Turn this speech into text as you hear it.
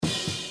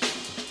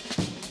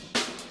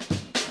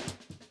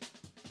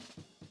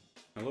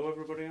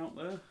everybody out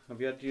there.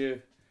 Have you had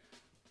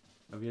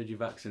your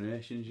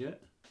vaccinations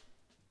yet?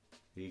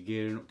 Are you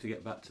gearing up to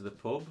get back to the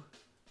pub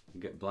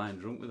and get blind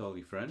drunk with all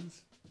your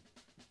friends?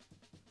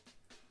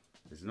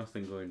 There's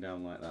nothing going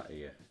down like that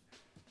here.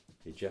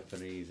 The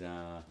Japanese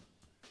are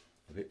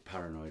a bit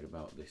paranoid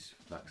about this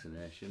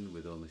vaccination,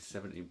 with only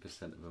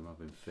 17% of them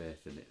having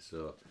faith in it,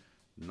 so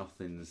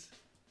nothing's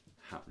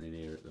happening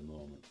here at the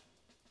moment.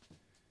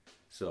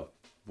 So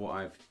what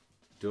I've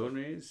done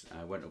is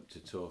I went up to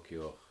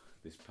Tokyo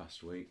this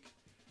past week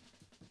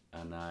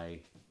and I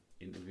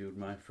interviewed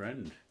my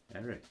friend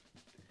Eric.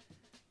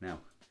 Now,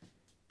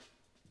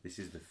 this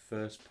is the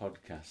first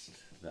podcast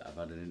that I've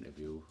had an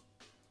interview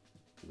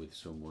with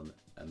someone,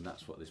 and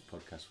that's what this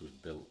podcast was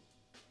built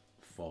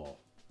for,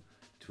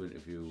 to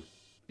interview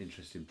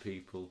interesting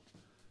people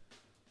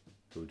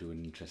who are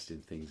doing interesting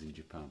things in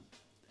Japan.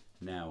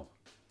 Now,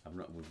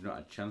 we've not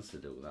had a chance to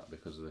do that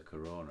because of the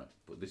corona,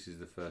 but this is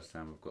the first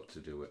time I've got to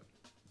do it.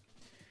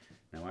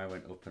 Now, I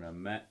went up and I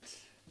met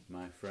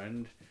my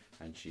friend,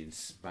 and she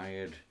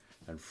inspired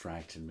and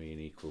frightened me in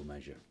equal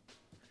measure.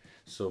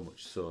 So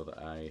much so that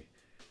I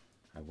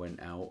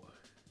went out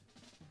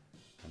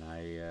and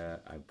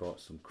I bought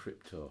some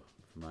crypto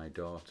for my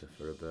daughter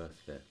for her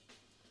birthday,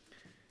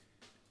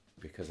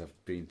 because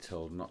I've been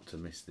told not to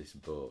miss this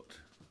boat.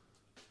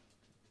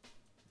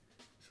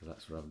 So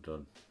that's what I've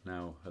done.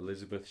 Now,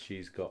 Elizabeth,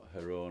 she's got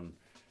her own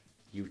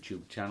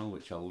YouTube channel,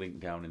 which I'll link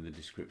down in the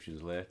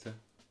descriptions later.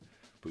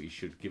 But you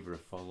should give her a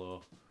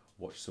follow,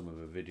 watch some of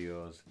her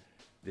videos.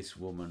 This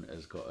woman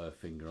has got her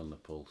finger on the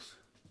pulse.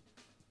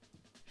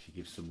 She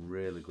gives some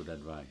really good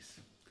advice.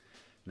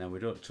 Now, we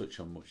don't touch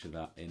on much of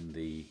that in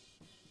the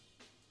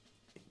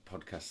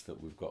podcast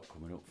that we've got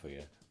coming up for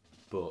you,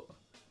 but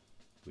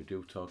we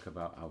do talk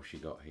about how she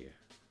got here.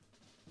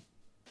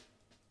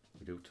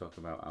 We do talk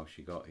about how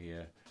she got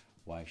here,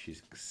 why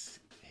she's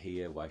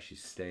here, why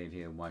she's staying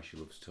here, and why she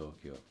loves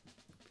Tokyo.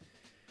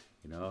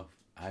 You know,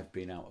 I've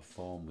been out of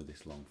form with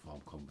this long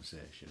form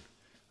conversation.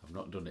 I've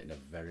not done it in a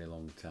very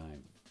long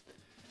time.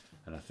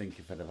 And I think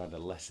if I'd have had a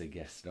lesser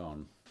guest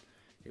on,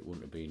 it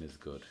wouldn't have been as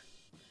good,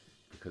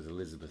 because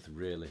Elizabeth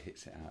really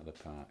hits it out of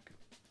the park.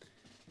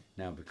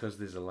 Now, because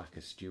there's a lack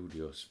of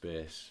studio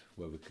space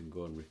where we can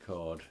go and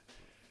record,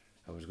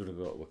 I was going to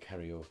go to a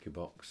karaoke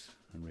box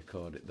and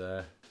record it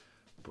there,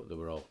 but they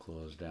were all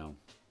closed down.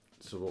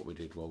 So what we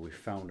did, well, we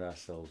found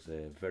ourselves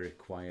a very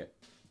quiet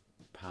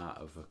part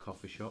of a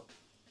coffee shop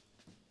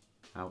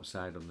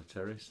outside on the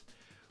terrace.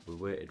 We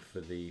waited for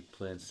the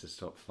planes to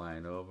stop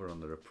flying over on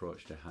their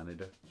approach to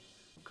Haneda,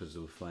 because they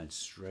were flying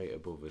straight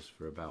above us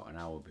for about an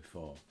hour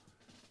before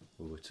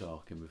we were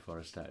talking, before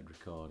I started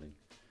recording.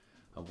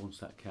 And once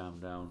that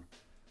calmed down,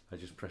 I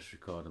just pressed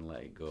record and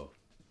let it go.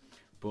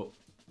 But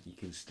you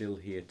can still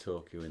hear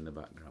Tokyo in the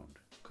background,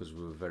 because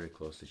we were very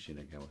close to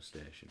Shinagawa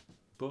Station.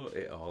 But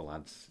it all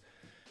adds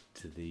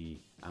to the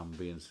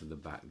ambience and the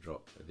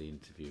backdrop of the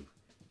interview.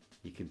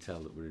 You can tell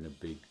that we're in a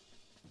big,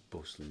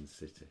 bustling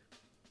city.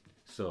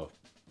 So,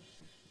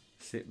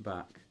 sit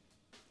back,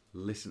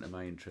 listen to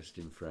my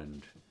interesting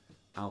friend.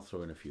 I'll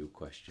throw in a few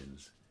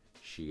questions.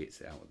 She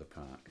hits it out of the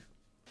park.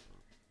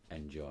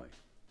 Enjoy.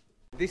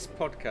 This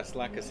podcast,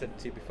 like I said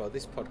to you before,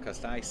 this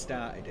podcast, I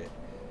started it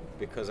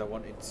because I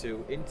wanted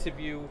to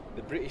interview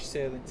the British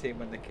sailing team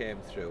when they came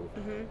through,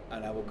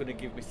 and I was going to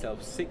give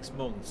myself 6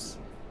 months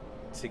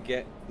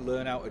to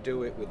learn how to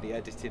do it with the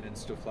editing and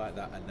stuff like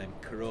that, and then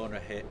Corona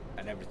hit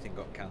and everything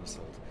got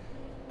cancelled.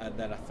 And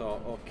then I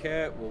thought,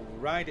 okay, we'll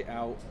ride it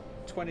out.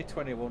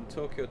 2021,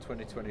 Tokyo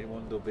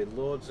 2021, there'll be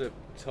loads of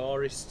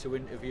tourists to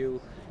interview,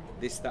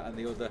 this, that and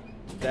the other.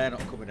 They're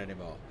not coming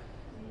anymore.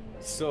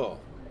 So,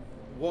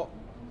 what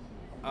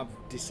I've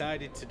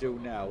decided to do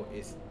now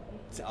is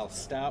I'll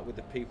start with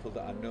the people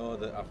that I know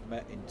that I've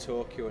met in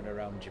Tokyo and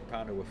around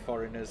Japan who are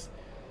foreigners,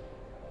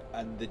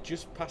 and they're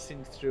just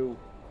passing through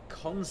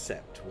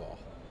Concept War.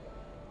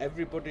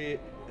 Everybody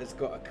has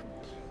got a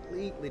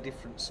completely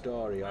different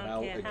story on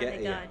how to get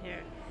here.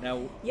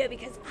 Now, yeah,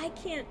 because I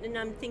can't, and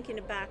I'm thinking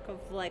back of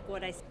like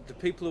what I. The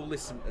people who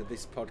listen to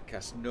this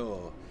podcast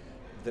know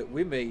that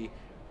with me,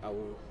 I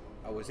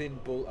was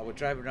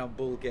driving around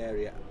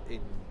Bulgaria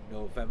in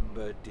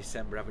November,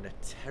 December, having a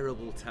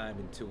terrible time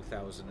in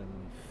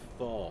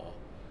 2004,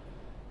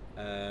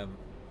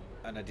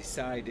 and I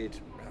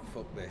decided,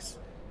 fuck this,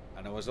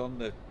 and I was on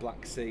the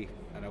Black Sea,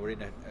 and I was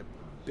in a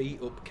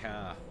beat up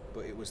car,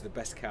 but it was the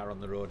best car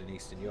on the road in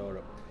Eastern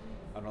Europe.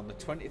 And on the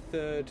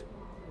 23rd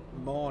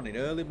morning,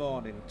 early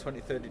morning,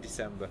 23rd of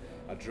December,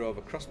 I drove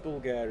across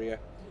Bulgaria,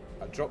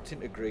 I dropped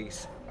into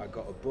Greece, I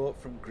got a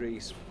boat from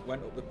Greece,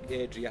 went up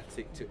the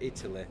Adriatic to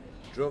Italy,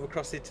 drove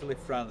across Italy,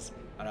 France,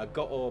 and I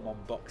got home on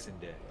Boxing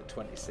Day, the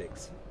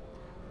 26th.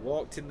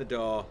 Walked in the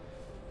door,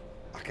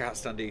 I can't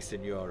stand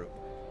Eastern Europe,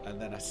 and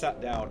then I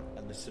sat down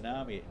and the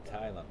tsunami hit in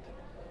Thailand.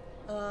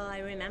 Oh, I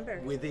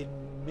remember. Within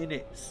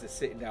minutes of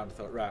sitting down, I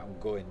thought, right, I'm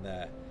going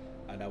there.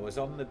 And I was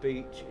on the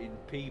beach in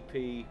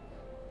PP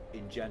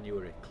in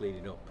January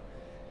cleaning up.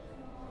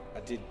 I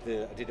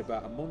did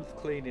about a month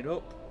cleaning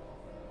up.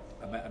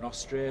 I met an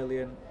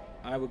Australian.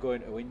 I was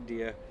going to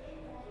India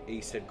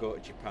he said, go to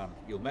Japan.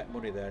 You'll make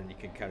money there and you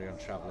can carry on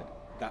travelling.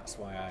 That's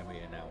why I'm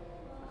here now,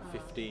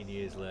 15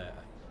 years later.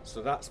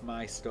 So that's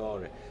my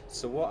story.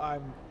 So what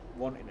I'm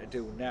wanting to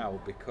do now,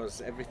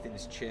 because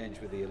everything's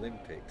changed with the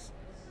Olympics,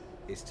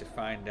 is to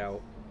find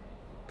out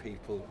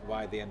people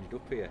why they ended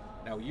up here.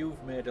 Now,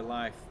 you've made a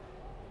life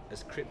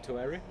as Crypto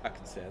Eric. I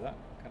can say that,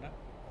 can I?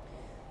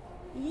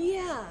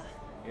 Yeah.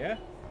 Yeah?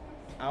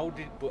 How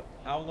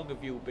long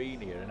have you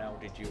been here and how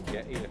did you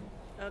get here?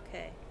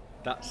 Okay.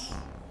 That's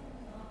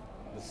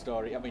the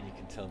story. I mean, you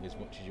can tell me as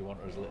much as you want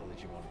or as little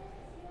as you want.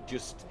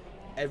 Just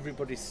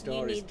everybody's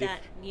story is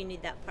different. You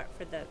need that part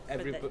for the.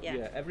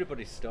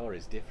 Everybody's story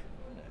is different,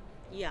 isn't it?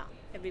 Yeah,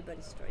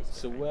 everybody's story is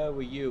So different. where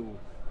were you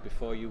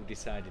before you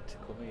decided to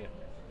come here?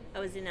 I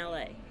was in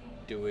LA.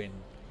 Doing.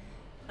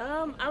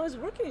 I was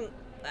working.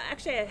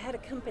 Actually, I had a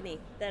company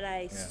that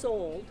I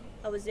sold.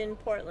 I was in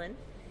Portland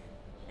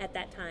at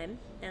that time,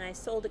 and I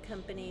sold a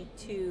company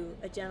to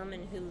a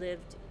gentleman who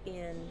lived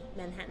in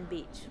Manhattan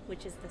Beach,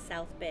 which is the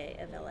South Bay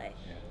of LA. Yeah.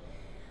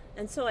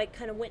 And so I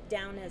kind of went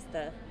down as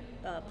the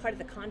part of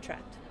the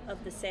contract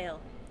of the sale.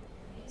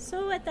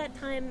 So at that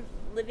time,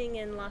 living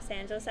in Los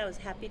Angeles, I was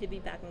happy to be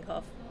back in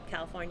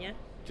California.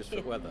 Just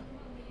for weather?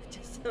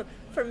 Just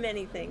for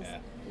many things.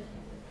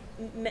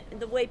 Yeah.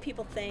 The way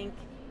people think.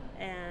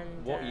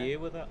 And what year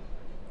was that?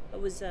 It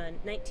was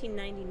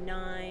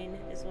 1999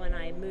 is when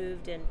I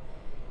moved. And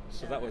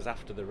so that was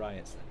after the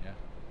riots then,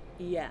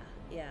 yeah?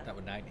 Yeah. That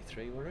was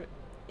 93, were it?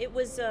 It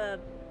was, I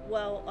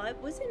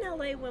was in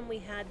LA when we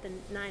had the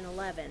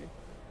 9/11.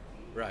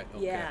 Right,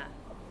 okay. Yeah,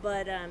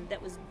 but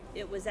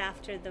it was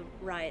after the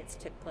riots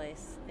took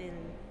place,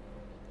 and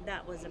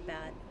that was a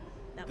bad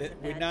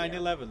With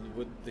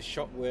 9/11, the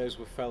shock waves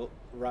were felt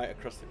right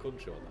across the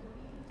country,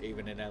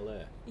 even in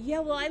LA. Yeah,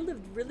 well, I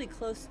lived really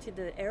close to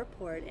the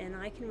airport, and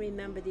I can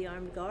remember the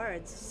armed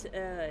guards,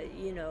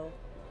 in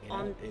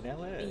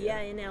LA? Yeah,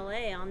 in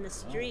LA, on the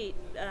street,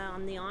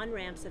 on the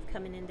on-ramps of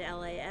coming into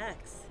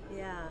LAX,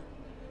 yeah.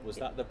 Was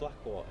that the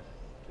Blackwater?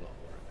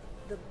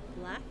 The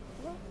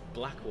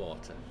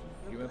Blackwater.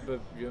 You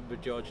remember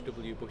George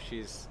W.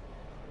 Bush's?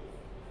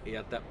 He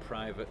had that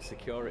private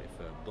security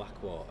firm,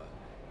 Blackwater.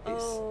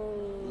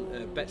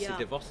 It's Betsy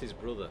DeVos's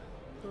brother.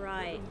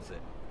 Right. Owns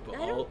it. But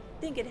I don't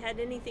think it had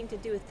anything to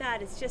do with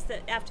that. It's just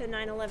that after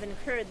 9/11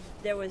 occurred,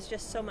 there was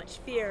just so much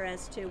fear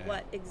as to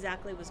what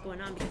exactly was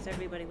going on because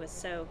everybody was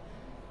so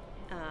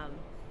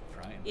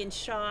in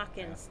shock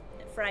and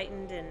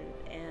frightened,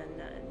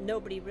 and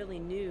nobody really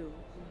knew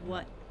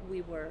what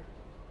we were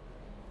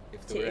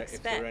if to there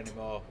expect. were any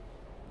more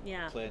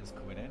planes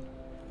coming in.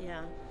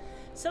 Yeah.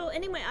 So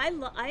anyway,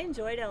 I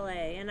enjoyed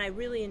LA, and I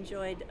really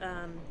enjoyed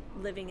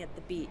living at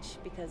the beach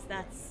because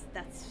that's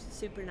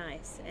super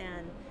nice.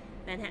 And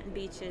Manhattan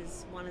Beach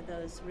is one of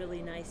those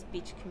really nice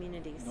beach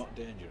communities. Not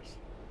dangerous.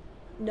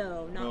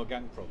 No, not. No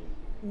gang problem.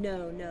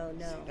 No.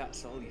 See,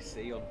 that's all you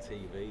see on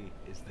TV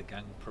is the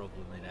gang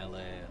problem in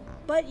LA.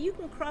 But you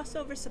can cross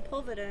over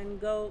Sepulveda and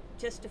go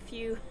just a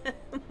few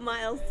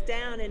miles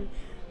down and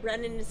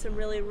run into some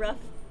really rough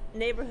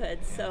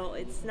neighborhoods. So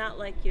it's not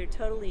like you're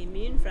totally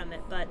immune from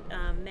it. But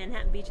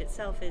Manhattan Beach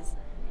itself is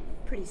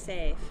pretty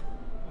safe.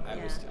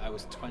 I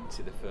was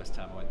 20 the first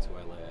time I went to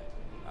LA.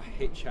 I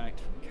hitchhiked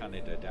from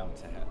Canada down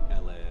to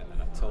LA,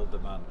 and I told the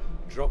man,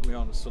 drop me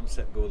on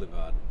Sunset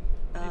Boulevard.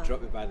 And he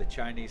dropped me by the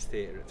Chinese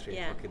Theatre at 3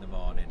 o'clock in the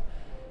morning.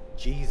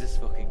 Jesus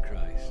fucking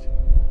Christ.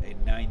 In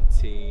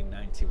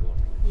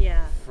 1991.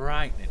 Yeah.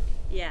 Frightening.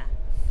 Yeah.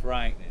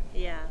 Frightening.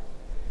 Yeah.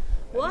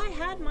 Well, I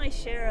had my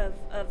share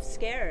of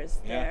scares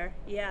there.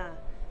 Yeah.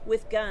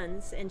 With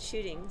guns and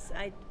shootings.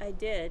 I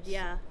did,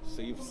 yeah.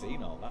 So you've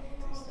seen all that?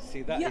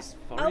 See, that is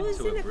foreign I was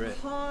to in a Brit.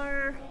 a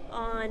car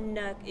on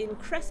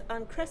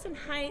Crescent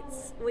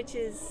Heights, which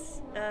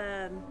is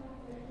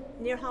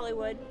near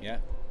Hollywood. Yeah.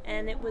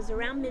 And it was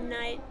around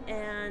midnight,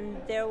 and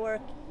there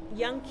were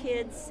young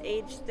kids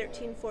aged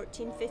 13,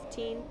 14,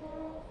 15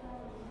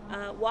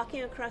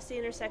 walking across the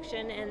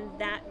intersection, and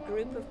that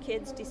group of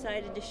kids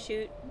decided to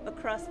shoot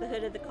across the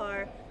hood of the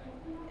car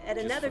at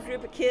another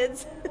group of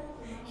kids.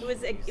 It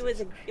was a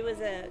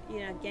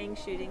gang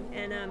shooting,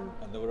 and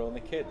there were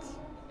only kids,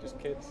 just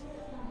kids.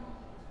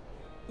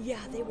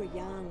 Yeah, they were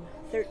young,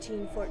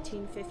 13,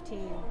 14,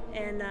 15,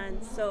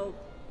 and so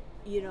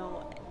you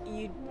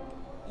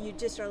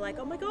just are like,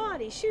 oh my God,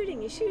 he's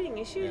shooting,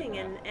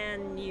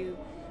 and you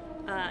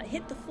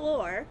hit the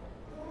floor.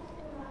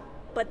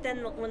 But then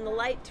when the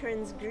light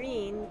turns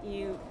green,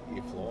 you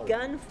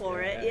gun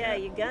for it. Yeah,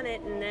 you gun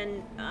it, and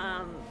then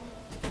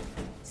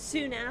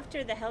soon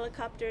after the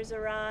helicopters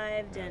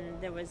arrived,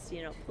 and there was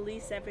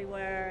police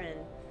everywhere, and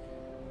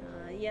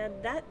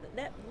that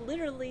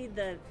literally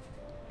the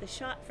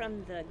shot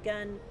from the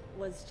gun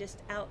was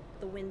just out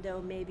the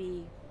window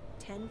maybe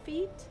 10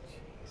 feet,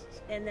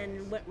 and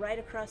then went right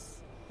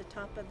across the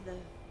top of the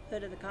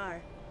hood of the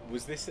car.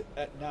 Was this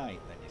at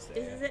night then, you say?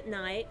 This is at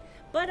night.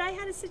 But I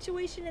had a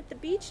situation at the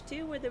beach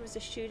too where there was a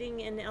shooting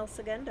in El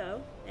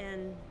Segundo,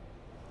 and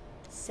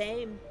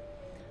same.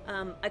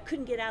 I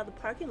couldn't get out of the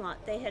parking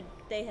lot. They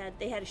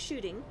had a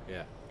shooting.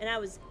 Yeah. And I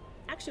was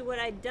actually what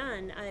I'd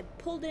done, I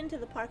pulled into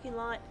the parking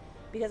lot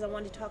because I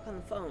wanted to talk on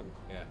the phone.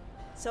 Yeah.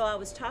 So I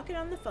was talking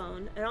on the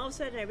phone, and all of a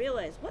sudden I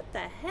realized, what the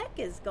heck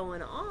is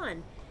going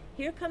on?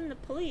 Here come the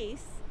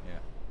police, Yeah.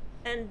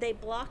 and they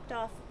blocked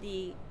off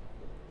the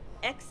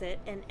exit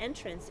and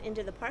entrance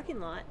into the parking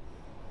lot,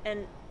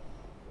 and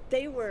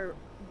they were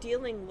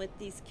dealing with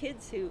these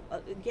kids who,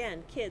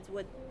 again, kids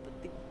with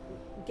the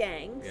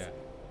gangs. Yeah.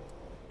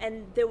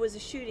 And there was a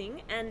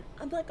shooting, and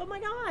I'm like, oh my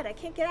God, I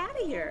can't get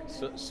out of here.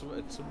 So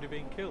had somebody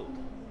been killed?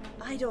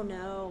 I don't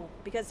know,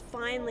 because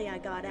finally I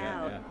got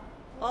out. Yeah.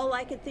 All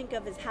I could think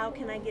of is how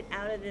can I get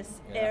out of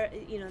this Yeah.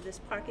 this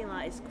parking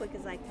lot as quick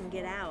as I can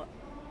get out.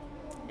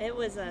 It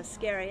was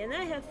scary. And then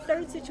I had a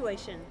third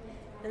situation,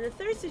 and the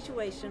third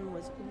situation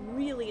was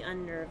really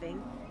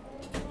unnerving.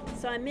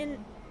 So I'm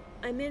in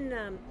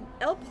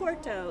El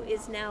Porto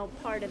is now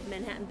part of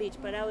Manhattan Beach,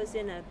 but I was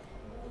in a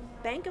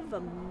Bank of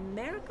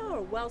America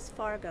or Wells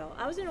Fargo.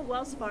 I was in a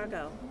Wells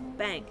Fargo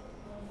bank,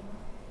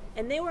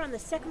 and they were on the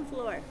second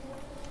floor.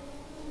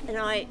 And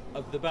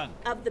Of the bank?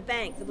 Of the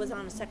bank that was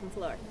on the second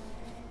floor.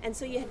 And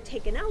so you had to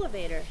take an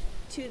elevator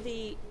to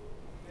the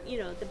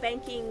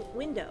banking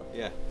window.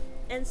 Yeah.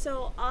 And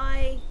so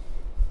I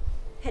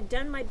had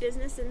done my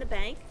business in the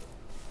bank,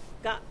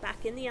 got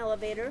back in the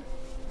elevator,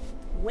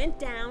 went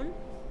down,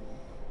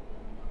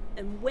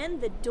 and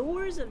when the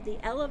doors of the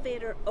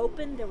elevator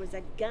opened, there was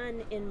a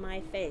gun in my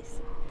face,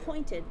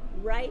 pointed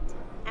right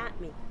at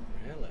me.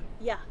 Really?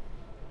 Yeah.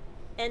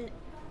 And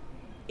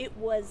it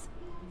was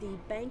the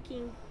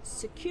banking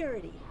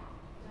security.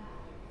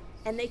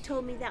 And they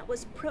told me that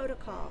was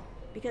protocol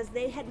because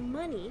they had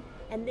money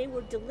and they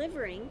were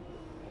delivering,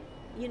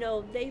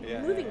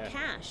 moving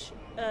cash.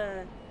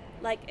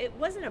 Like it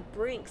wasn't a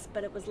Brinks,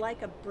 but it was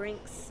like a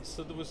Brinks.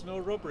 So there was no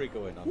robbery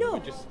going on? No, They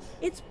were just...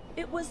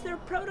 it was their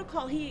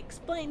protocol. He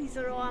explained. He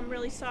said, "Oh, I'm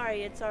really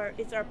sorry. That's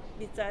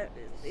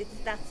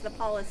the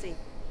policy.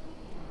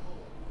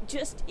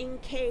 Just in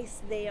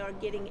case they are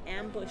getting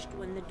ambushed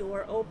when the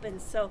door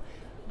opens." So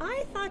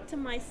I thought to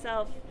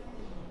myself,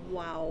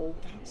 wow.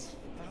 That's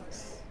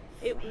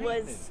It frightening.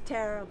 was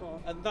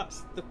terrible. And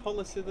that's the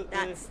policy that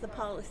That's the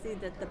policy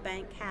that the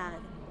bank had.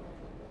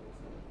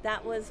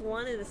 That was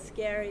one of the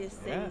scariest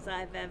things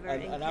I've ever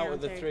encountered. And out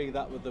of the three,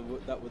 that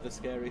were the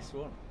scariest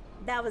one.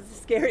 That was the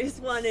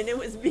scariest one, and it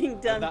was being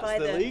done that's by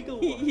the legal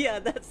one. Yeah,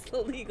 that's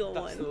the legal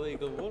one. That's the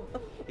legal one.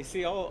 You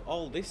see,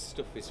 all this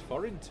stuff is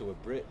foreign to a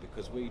Brit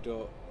because we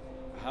don't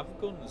have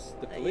guns.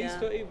 The police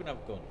don't even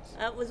have guns.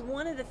 That was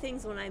one of the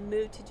things when I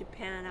moved to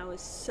Japan. I was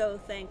so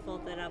thankful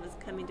that I was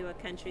coming to a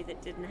country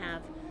that didn't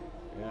have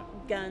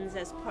guns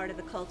as part of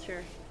the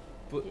culture.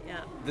 But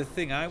the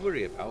thing I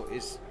worry about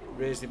is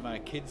raising my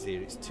kids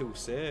here. It's too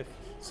safe.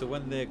 So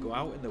when they go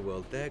out in the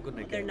world, they're going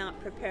to get... They're not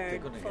prepared They're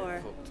going to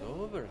get fucked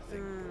over, I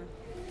think.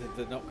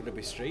 They're not going to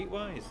be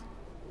streetwise.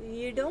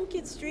 You don't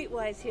get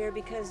streetwise here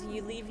because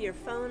you leave your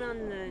phone on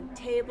the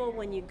table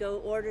when you go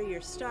order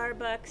your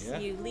Starbucks. Yeah.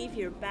 You leave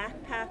your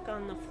backpack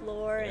on the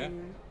floor,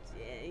 and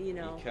You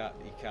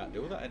can't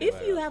do that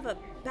anywhere If you else. have a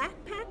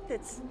backpack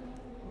that's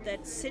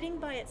sitting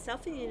by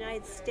itself in the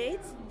United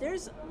States,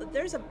 there's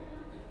a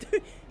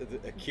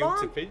a cue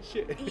to pinch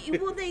it.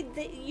 Well,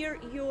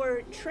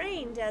 you're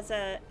trained as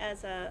a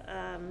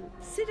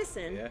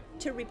citizen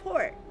to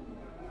report,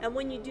 and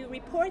when you do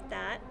report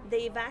that,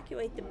 they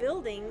evacuate the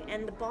building,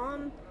 and the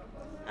bomb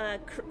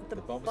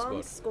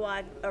bomb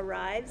squad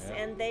arrives,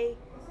 and they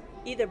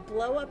either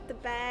blow up the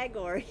bag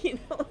or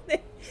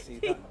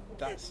See,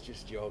 that's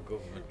just your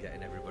government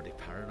getting everybody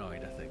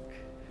paranoid, I think.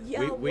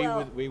 Yeah,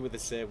 we were the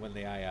same when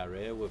the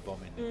IRA were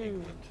bombing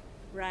England.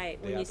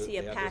 Right, when you see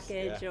a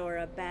package or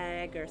a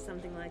bag or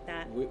something like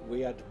that.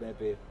 We had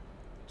maybe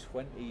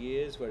 20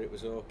 years where it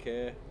was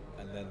okay,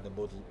 and then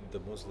the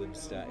Muslims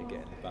started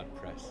getting the bad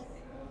press.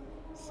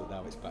 So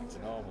now it's back to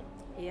normal.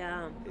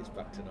 Yeah. It's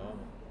back to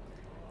normal.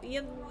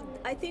 Yeah,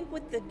 I think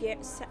with the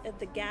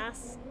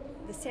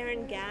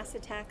sarin gas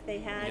attack they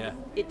had,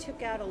 it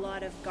took out a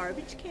lot of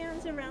garbage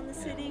cans around the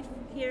city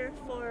here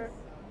for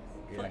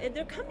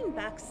they're coming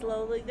back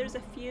slowly. There's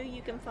a few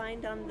you can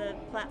find on the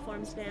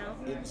platforms now.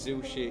 In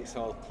Zushi, it's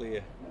all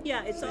clear.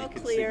 Yeah, it's all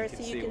clear,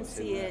 so you can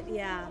see it.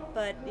 Yeah,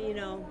 but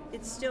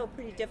it's still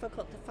pretty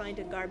difficult to find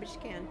a garbage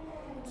can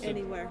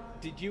anywhere.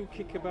 Did you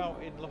kick about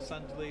in Los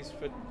Angeles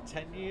for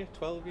 10 years,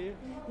 12 years?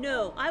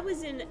 No, I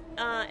was in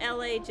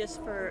LA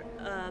just for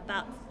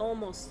about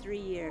almost 3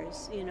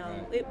 years,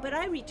 but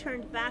I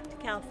returned back to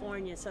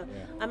California, so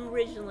I'm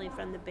originally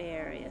from the Bay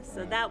Area,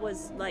 so that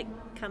was like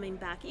coming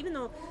back. Even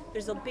though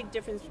there's a big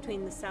difference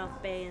between the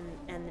South Bay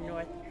and the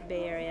North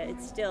Bay Area,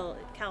 it's still,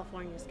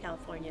 California's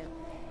California.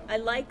 I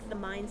like the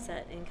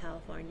mindset in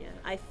California.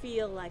 I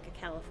feel like a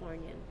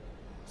Californian.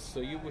 So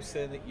you were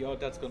saying that your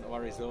dad's gone to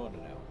Arizona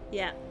now?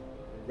 Yeah.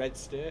 Red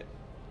state?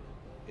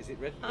 Is it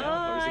red now,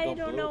 or is it I gone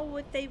don't blue? know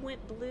if they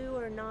went blue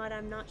or not.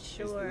 I'm not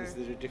sure. Is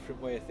there a different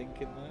way of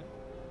thinking there?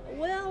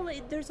 Well,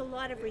 there's a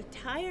lot of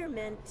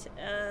retirees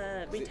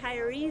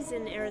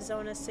in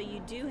Arizona, so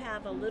you do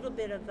have a little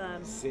bit of...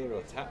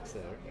 Zero tax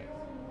there, isn't it?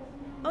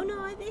 Oh,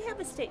 no, they have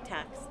a state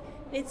tax.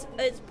 It's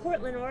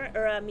Portland,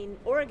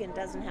 Oregon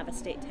doesn't have a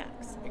state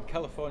tax. In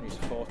California, it's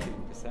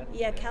 14%.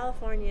 Yeah,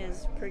 California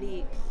is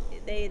pretty.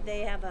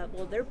 They have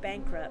they're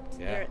bankrupt.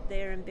 Yeah.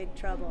 They're in big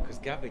trouble. Because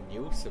Gavin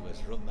Newsom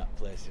has run that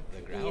place into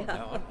the ground Yeah.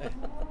 now,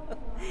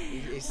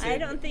 hasn't he? I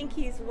don't think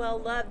he's well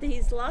loved.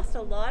 He's lost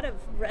a lot of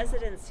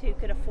residents who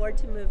could afford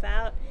to move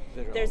out.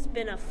 There's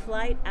been a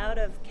flight out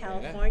of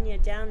California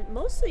down.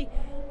 Mostly,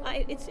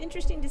 it's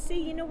interesting to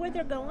see. You know where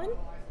they're going?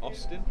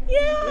 Austin?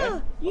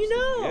 Yeah, you Austin.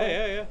 know.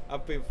 Yeah.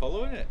 I've been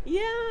following it.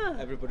 Yeah.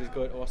 Everybody's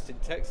going to Austin,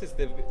 Texas.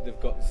 They've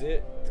got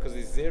because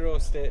there's zero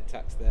state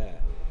tax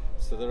there,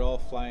 so they're all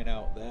flying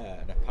out there.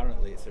 And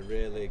apparently, it's a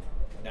really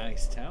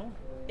nice town.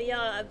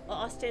 Yeah,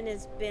 Austin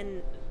has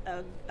been.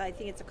 I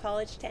think it's a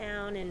college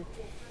town,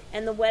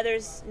 and the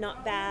weather's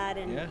not bad,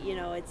 and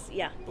it's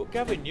But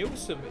Gavin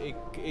Newsom,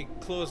 he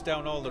closed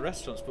down all the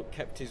restaurants, but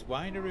kept his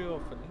winery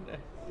open, didn't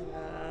he?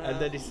 And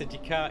then he said you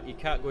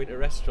can't go into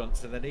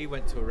restaurants. And then he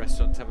went to a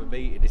restaurant to have a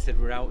meeting. He said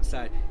we're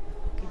outside.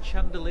 Fucking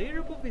chandelier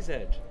above his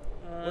head.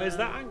 Where's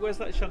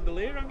that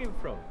chandelier hanging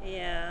from?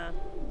 Yeah.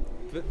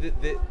 But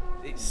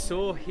it's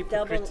so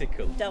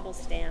hypocritical. Double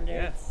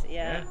standards.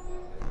 Yeah.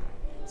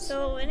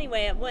 So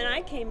anyway, when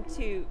I came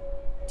to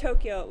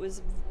Tokyo, it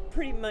was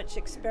pretty much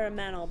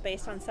experimental,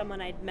 based on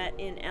someone I'd met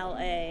in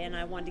LA, and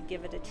I wanted to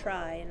give it a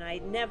try. And I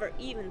never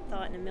even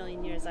thought in a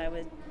million years I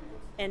would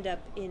end up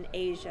in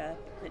Asia.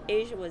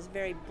 Asia was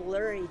very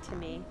blurry to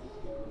me.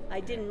 I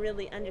didn't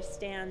really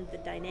understand the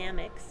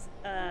dynamics.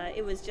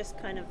 It was just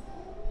kind of,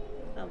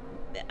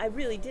 I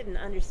really didn't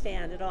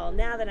understand at all.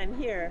 Now that I'm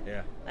here,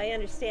 I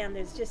understand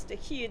there's just a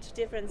huge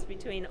difference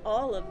between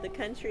all of the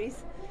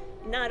countries,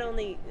 not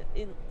only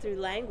through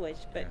language,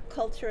 but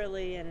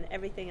culturally and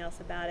everything else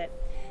about it.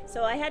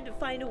 So I had to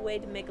find a way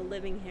to make a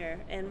living here.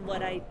 And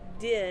what I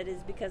did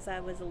is, because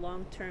I was a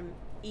long-term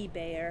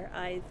eBayer,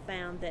 I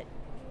found that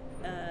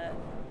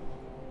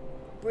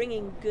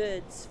bringing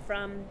goods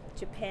from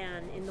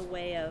Japan in the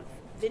way of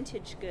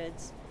vintage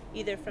goods,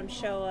 either from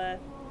Showa,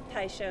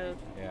 Taisho,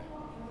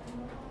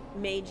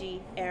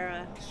 Meiji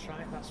era. That's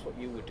right. That's what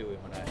you were doing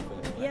when I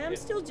first met you. I'm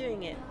still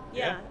doing it.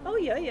 Yeah. Oh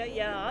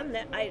yeah. On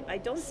that, I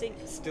don't think.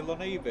 Still on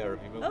eBay?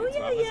 Have you moved Oh it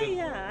to Amazon?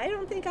 yeah. I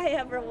don't think I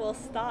ever will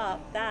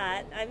stop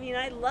that. I mean,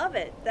 I love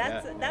it.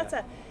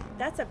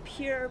 That's a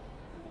pure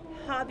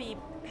hobby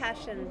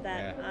passion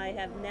that I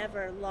have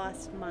never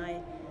lost my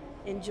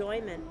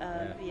enjoyment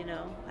of.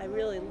 I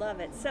really love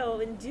it. So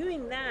in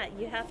doing that,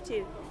 you have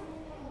to,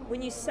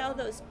 when you sell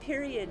those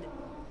period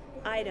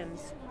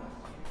items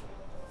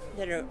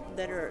that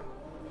are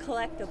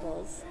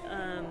collectibles,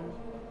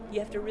 you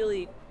have to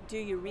really do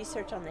your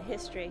research on the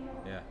history.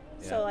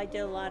 So I did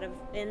a lot of,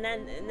 and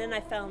then I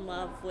fell in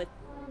love with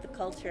the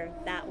culture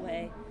that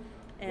way.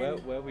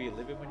 And where were you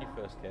living when you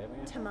first came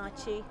here?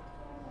 Tamachi,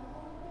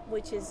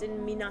 which is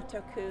in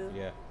Minato-ku.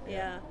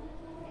 Yeah.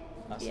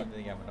 That's on the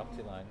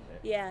Yamanote line, isn't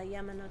it? Yeah,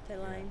 Yamanote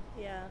line.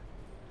 Yeah.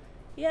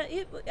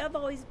 I've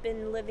always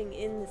been living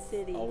in the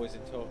city. Always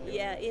in Tokyo?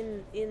 Yeah,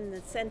 in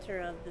the center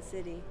of the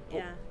city.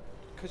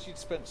 Because you'd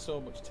spent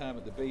so much time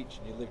at the beach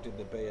and you lived in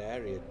the Bay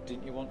Area,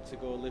 didn't you want to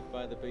go live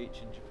by the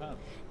beach in Japan?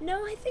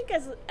 No, I think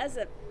as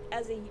a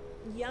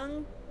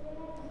young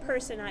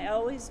person, I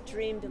always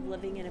dreamed of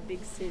living in a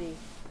big city.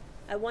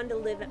 I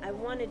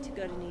wanted to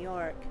go to New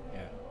York.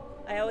 Yeah.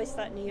 I always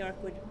thought New York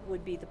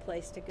would be the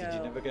place to go. Did you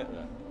never get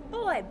there?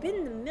 Oh, I've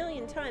been a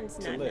million times,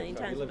 To not a live? million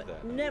Have you times, lived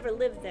but there? never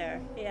lived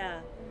there. Yeah.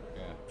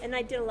 Yeah. And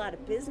I did a lot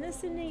of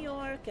business in New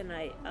York, and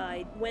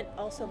I went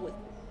also with,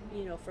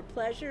 for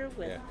pleasure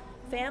with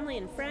family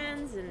and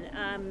friends, and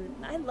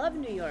I love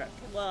New York.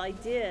 Well, I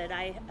did.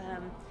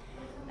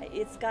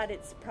 It's got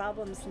its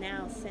problems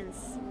now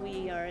since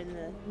we are in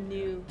the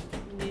new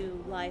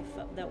life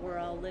that we're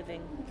all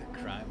living. The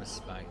crime has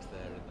spiked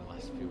there in the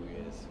last few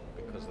years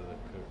because of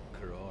the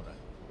corona.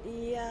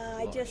 Yeah,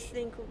 I just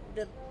think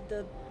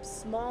the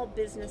small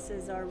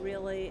businesses are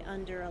really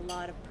under a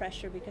lot of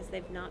pressure because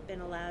they've not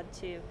been allowed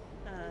to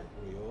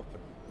Reopen.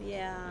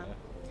 Yeah.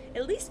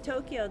 At least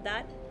Tokyo,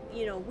 that,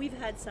 we've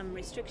had some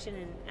restriction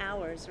in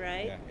hours,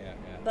 right? Yeah.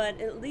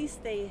 But at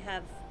least they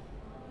have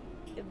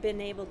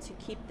been able to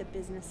keep the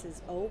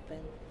businesses open.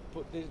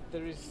 But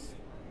there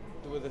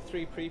were the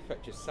three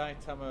prefectures,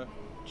 Saitama,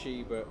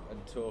 Chiba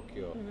and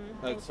Tokyo.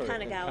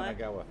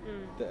 Kanagawa.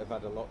 That have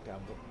had a lockdown,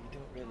 but you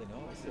don't really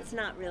notice it. It's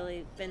not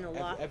really been a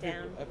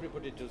lockdown.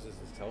 Everybody does as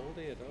they're told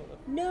here,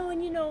 don't they? No,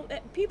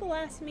 and people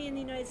ask me in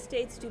the United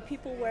States, do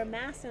people wear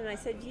masks? And I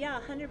said, yeah,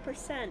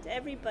 100%.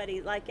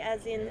 Everybody, like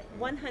as in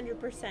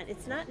 100%.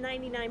 It's not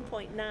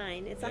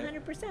 99.9, it's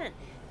 100%.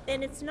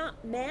 And it's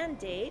not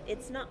mandate,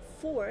 it's not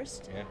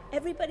forced. Yeah.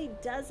 Everybody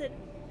does it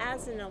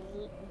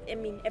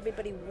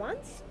everybody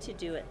wants to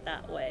do it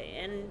that way.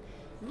 And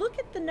look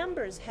at the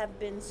numbers have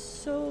been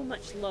so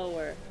much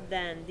lower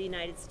than the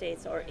United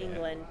States or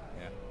England.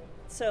 Yeah.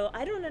 So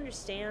I don't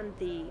understand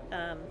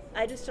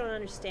I just don't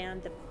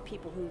understand the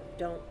people who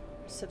don't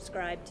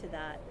subscribe to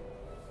that.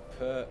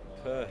 Per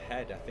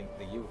head, I think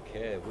the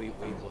UK,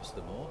 we've lost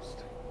the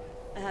most.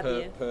 Have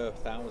you? Per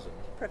 1,000.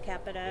 Per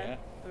capita? Yeah.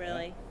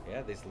 Really?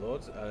 Yeah, there's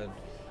loads.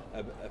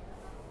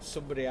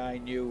 somebody I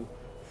knew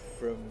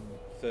from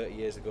 30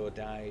 years ago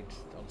died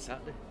on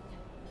Saturday.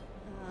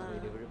 I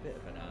mean, he was a bit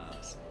of an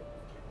arse.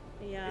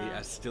 Yeah.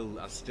 I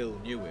still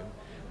knew him,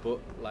 but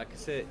like I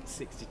said,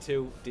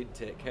 62, didn't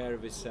take care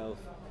of himself.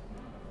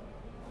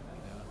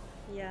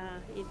 Yeah,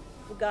 he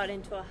got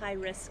into a high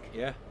risk.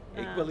 Yeah.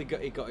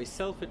 He got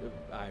himself into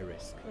high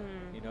risk.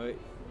 You know,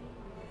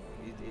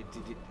 he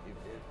did it.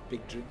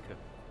 Big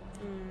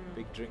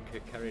drinker,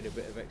 carrying a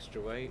bit of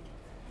extra weight.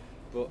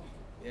 But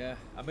yeah,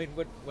 I mean,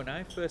 when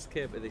I first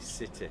came to this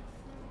city,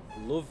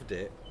 loved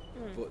it.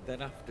 But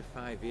then after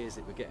 5 years,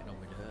 it was getting on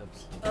my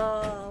nerves.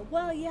 Oh,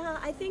 well, yeah.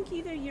 I think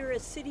either you're a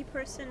city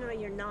person or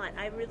you're not.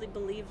 I really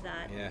believe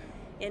that. Yeah.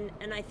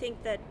 And I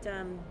think that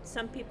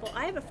some people.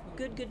 I have a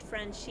good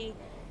friend.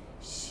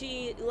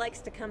 She likes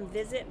to come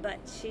visit, but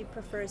she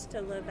prefers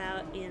to live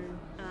out in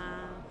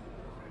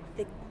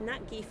the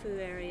not Gifu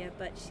area,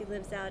 but she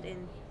lives out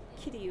in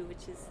Kiryu,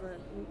 which is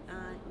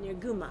near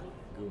Guma.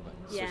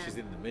 So she's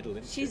in the middle,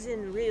 isn't she? She's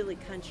in really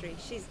country.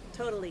 She's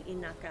totally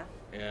inaka.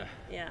 Yeah.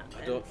 Yeah.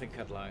 I don't think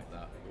I'd like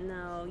that.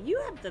 No,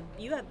 you're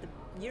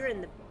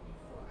in the.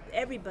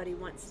 Everybody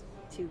wants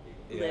to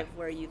live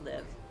where you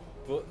live.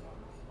 But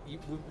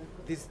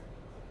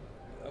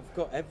I've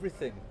got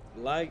everything.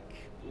 Like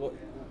what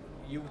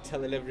you were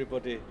telling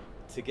everybody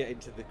to get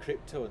into the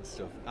crypto and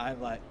stuff.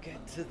 I'm like,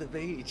 get to the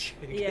beach.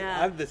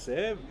 Yeah. I'm the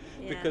same.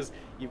 Because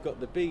you've got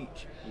the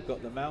beach, you've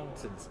got the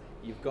mountains,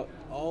 you've got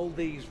all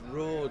these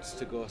roads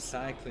to go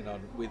cycling on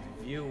with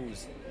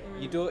views.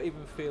 You don't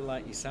even feel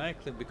like you're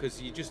cycling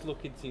because you just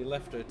look into your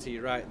left or to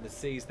your right and the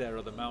sea's there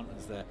or the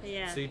mountain's there.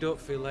 Yeah. So you don't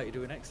feel like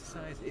you're doing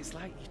exercise. It's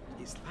like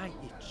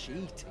you're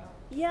cheating.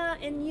 Yeah,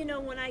 and you know,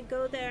 when I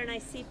go there and I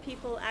see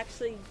people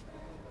actually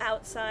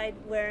outside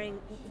wearing,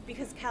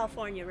 because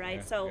California, right?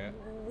 Yeah, so yeah.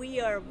 we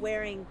are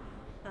wearing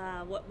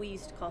what we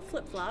used to call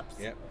flip-flops.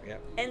 Yep.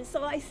 And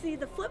so I see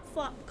the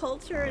flip-flop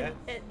culture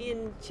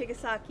in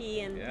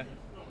Chigasaki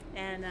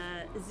and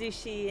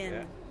Zushi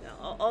and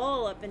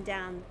all up and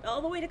down,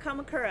 all the way to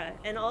Kamakura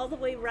and all the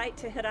way right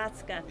to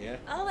Hiratsuka. Yeah.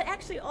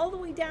 All the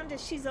way down to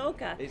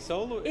Shizuoka. It's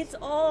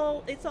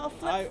all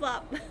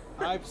flip-flop.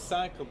 I've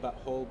cycled that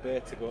whole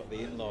bay to go to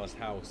the in-laws'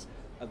 house,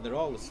 and they're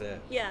all the same.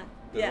 Yeah.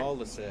 They're all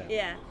the same.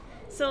 Yeah.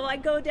 So I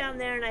go down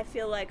there and I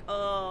feel like,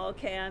 oh,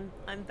 okay,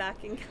 I'm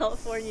back in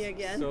California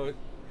again. So,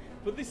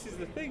 but this is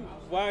the thing.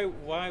 Why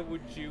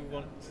would you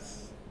want to,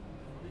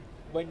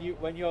 when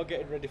you're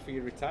getting ready for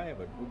your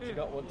retirement? Would you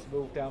not want to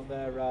move down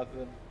there rather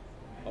than,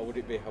 or would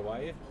it be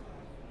Hawaii?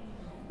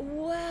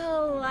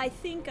 Well, I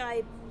think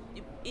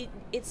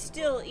it's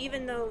still,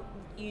 even though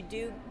you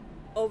do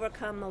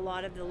overcome a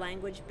lot of the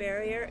language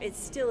barrier, it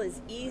still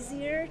is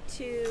easier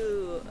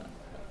to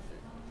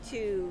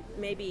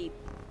maybe.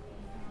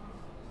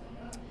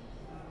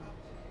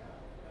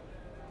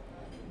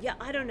 Yeah,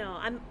 I don't know.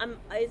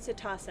 It's a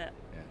toss-up.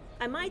 Yeah.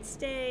 I might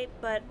stay,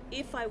 but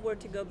if I were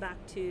to go back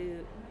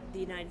to the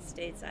United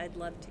States, I'd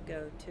love to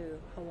go to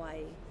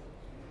Hawaii.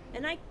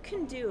 And I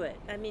can do it.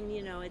 I mean,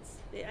 you know,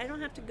 I don't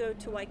have to go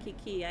to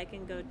Waikiki. I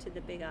can go to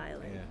the Big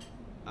Island. Yeah.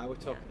 I was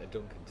talking to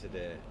Duncan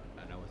today,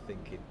 and I was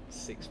thinking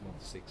 6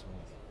 months.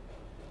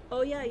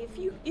 Oh yeah,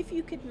 if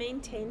you could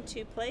maintain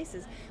two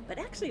places. But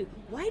actually,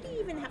 why do you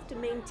even have to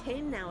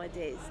maintain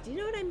nowadays? Do you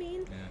know what I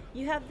mean? Yeah.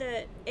 You have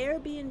the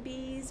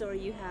Airbnbs, or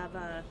you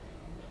have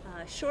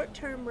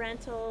short-term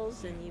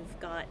rentals, and you've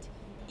got,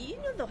 you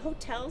know, the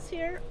hotels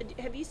here.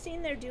 Have you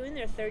seen they're doing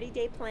their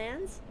 30-day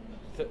plans?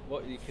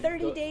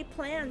 30-day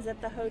plans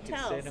at the hotels. You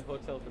can stay in a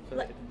hotel for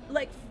 30 days.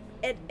 Like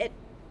at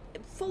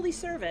fully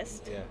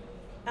serviced.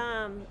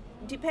 Yeah.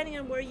 Depending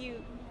on where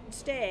you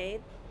stay.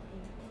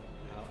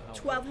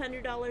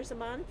 $1,200 a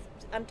month.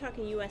 I'm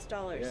talking U.S.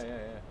 dollars. Yeah.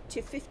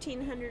 To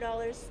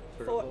 $1,500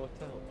 for a hotel.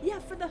 Yeah,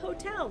 for the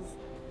hotels.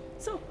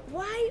 So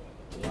why?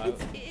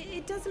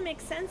 It doesn't make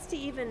sense to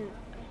even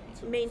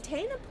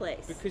maintain a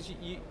place. Because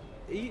you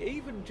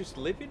even just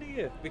living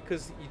here,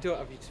 because you don't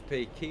have to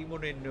pay key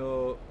money.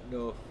 No,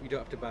 you don't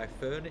have to buy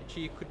furniture.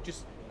 You could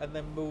just and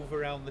then move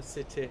around the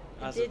city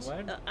as and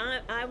when.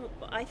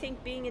 I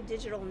think being a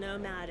digital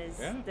nomad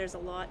there's a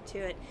lot to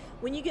it.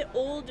 When you get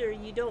older,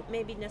 you don't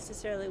maybe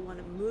necessarily want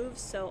to move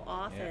so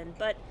often,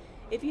 but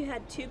if you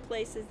had two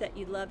places that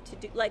you love to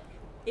do, like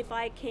if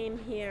I came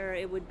here,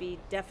 it would be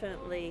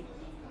definitely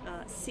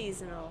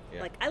seasonal.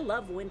 Yeah. Like I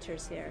love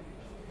winters here.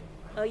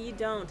 Oh, you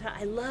don't?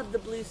 I love the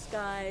blue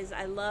skies.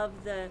 I love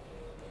the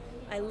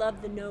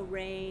no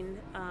rain.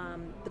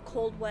 The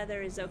cold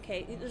weather is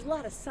okay. There's a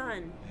lot of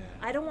sun. Yeah.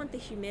 I don't want the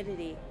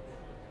humidity.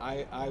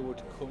 I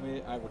would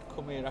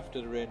come here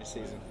after the rainy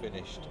season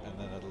finished, and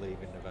then I'd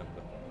leave in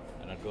November,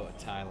 and I'd go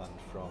to Thailand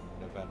from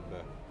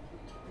November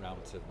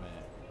round to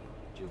May,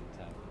 June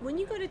time. When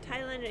you go to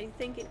Thailand,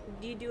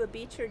 do you do a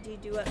beach, or do you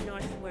do up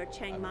north where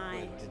Chiang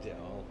Mai? I did it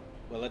all.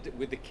 Well, I did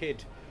with the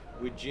kid.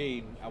 With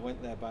Jean, I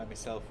went there by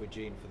myself with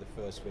Jean for the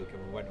first week,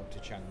 and we went up to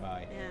Chiang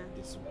Mai,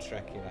 did some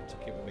trekking. I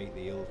took him to meet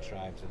the hill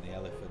tribes and the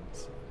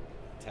elephants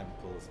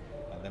temples,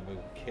 and then we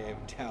came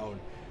down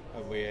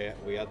and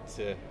we had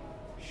to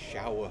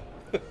shower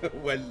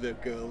when the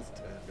girls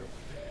turned up.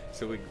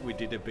 So we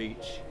did a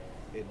beach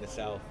in the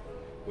south,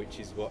 which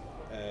is what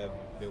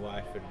my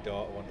wife and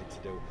daughter wanted to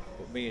do.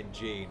 But me and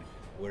Jean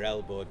were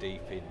elbow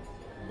deep in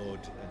mud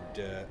and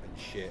dirt and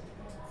shit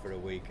for a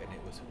week, and it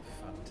was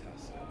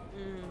fantastic.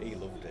 He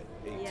loved it.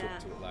 He took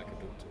to it like a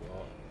duck to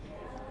water.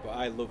 But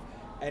I love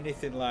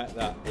anything like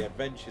that, the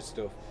adventure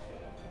stuff.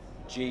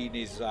 Jean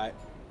is like,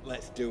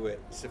 let's do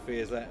it.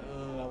 Sophia's like,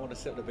 I want to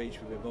sit on the beach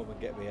with my mum and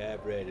get my hair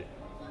braided.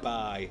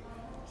 Bye.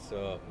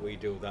 So we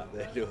do that,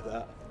 they do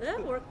that.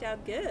 That worked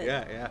out good.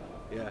 Yeah.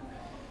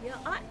 Yeah,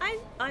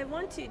 I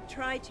want to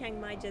try Chiang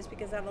Mai just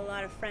because I have a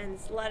lot of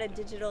friends, a lot of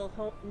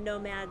digital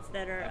nomads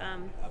that are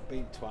I've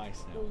been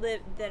twice now.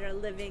 That are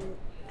living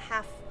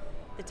half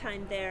the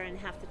time there and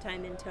half the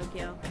time in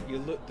Tokyo. You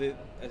look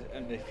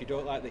and if you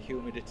don't like the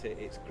humidity,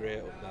 it's great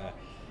up there.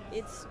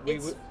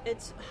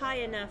 It's high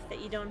enough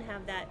that you don't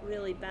have that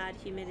really bad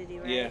humidity,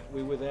 right? Yeah,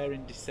 we were there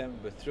in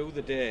December. Through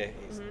the day,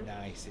 it's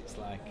nice. It's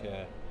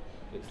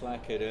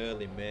like an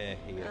early May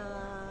here.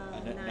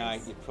 And at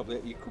night,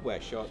 you could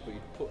wear shorts, but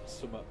you'd put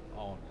some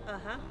on.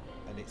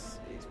 And it's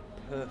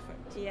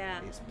perfect.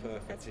 Yeah, it's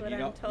perfect. That's and what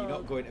you're I'm told.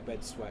 not going to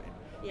bed sweating.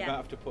 Yeah. You might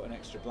have to put an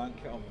extra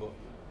blanket on,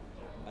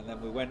 and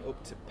then we went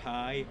up to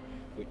Pai,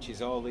 which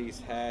is all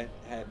these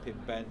hairpin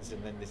bends,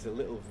 and then there's a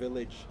little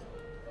village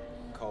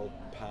called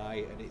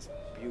Pai, and it's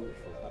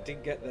beautiful. I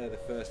didn't get there the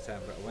first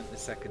time, but I went the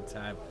second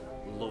time,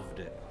 loved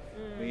it.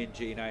 Me and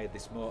Jean hired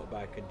this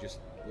motorbike and just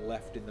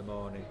left in the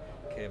morning,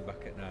 came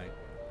back at night.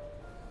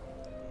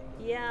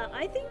 Yeah,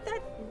 I think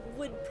that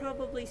would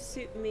probably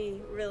suit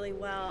me really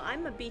well.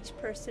 I'm a beach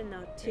person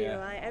though too.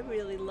 Yeah. I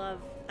really love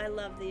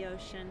the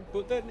ocean.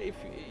 But then if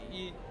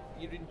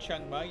you're in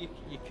Chiang Mai,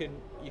 you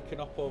can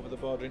hop over the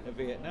border into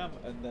Vietnam,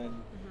 and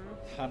then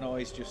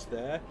Hanoi's just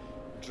there.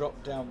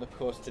 Drop down the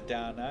coast to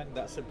Da Nang.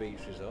 That's a beach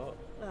resort.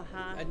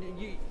 And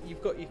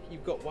you've got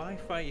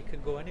Wi-Fi. You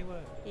can go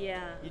anywhere.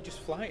 Yeah. You just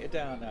fly to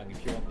Da Nang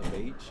if you're on the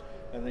beach,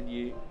 and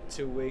then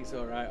 2 weeks.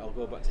 All right, I'll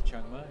go back to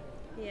Chiang Mai.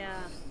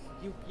 Yeah.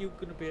 You're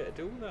gonna be able to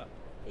do that.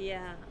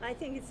 Yeah, I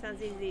think it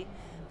sounds easy,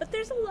 but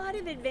there's a lot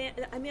of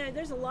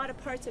there's a lot of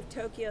parts of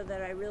Tokyo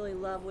that I really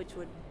love, which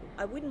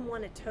I wouldn't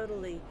want to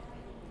totally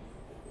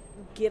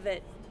give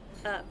it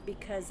up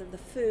because of the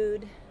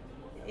food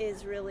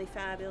is really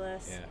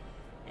fabulous. Yeah.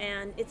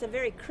 And it's a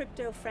very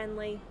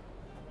crypto-friendly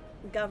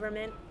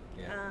government,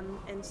 Yeah.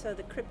 and so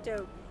the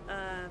crypto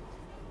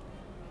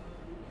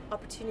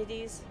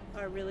opportunities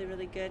are really,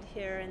 really good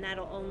here, and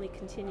that'll only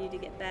continue to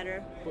get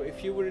better. But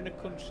if you were in a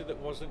country that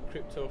wasn't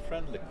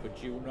crypto-friendly, could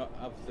you not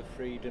have the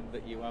freedom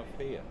that you have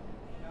here?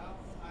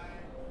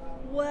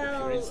 Well, if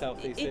you're in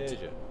Southeast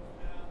Asia?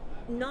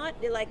 Not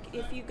like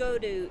if you go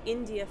to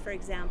India, for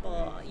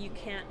example, you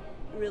can't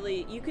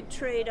really. You could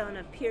trade on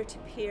a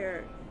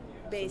peer-to-peer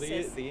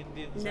basis. So the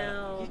Indians?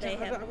 No, they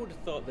have. I would have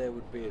thought they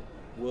would be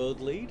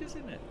world leaders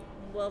in it.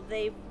 Well,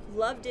 they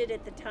loved it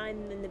at the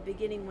time in the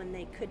beginning when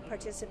they could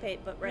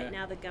participate, but right Yeah.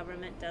 now the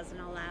government doesn't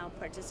allow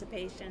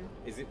participation.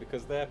 Is it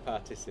because they're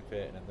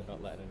participating and they're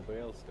not letting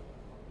anybody else do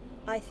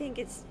it? I think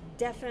it's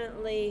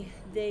definitely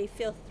they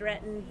feel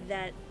threatened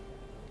that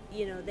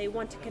they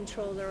want to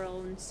control their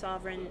own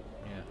sovereign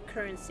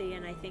currency,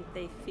 and I think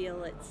they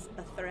feel it's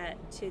a threat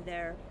to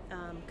their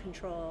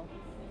control.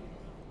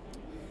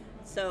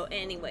 So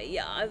anyway,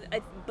 yeah,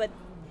 but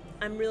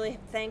I'm really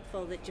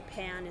thankful that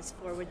Japan is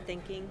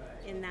forward-thinking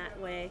in that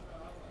way.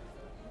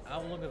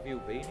 How long have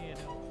you been here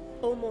now?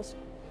 Almost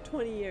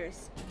 20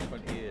 years.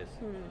 20 years.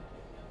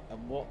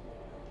 And what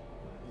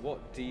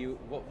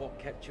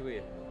kept you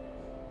here?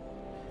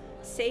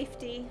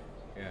 Safety,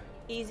 Yeah.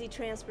 easy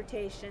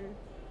transportation,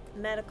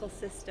 medical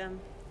system.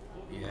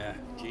 Yeah,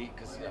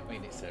 because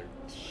it's a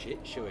shit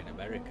show in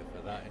America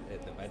for that,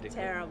 at the medical.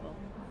 Terrible.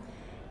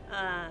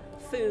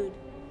 Food,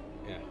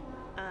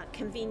 Yeah.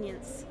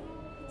 convenience.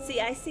 See,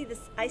 I see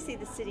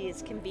the city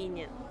as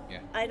convenient.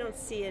 Yeah. I don't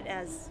see it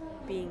as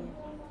being,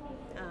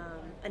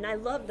 and I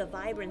love the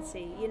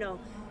vibrancy.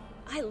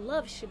 I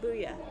love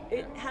Shibuya.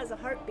 It has a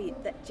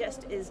heartbeat that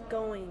just is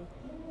going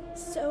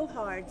so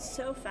hard,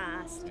 so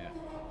fast. Yeah.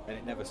 And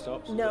it never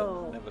stops.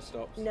 No. It never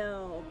stops.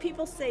 No.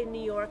 People say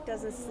New York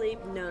doesn't sleep.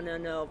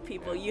 No.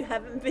 People, you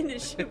haven't been to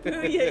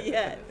Shibuya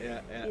yet.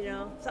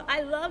 Yeah. So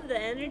I love the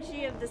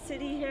energy of the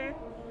city here,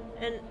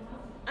 and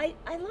I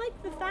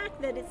like the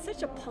fact that it's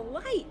such a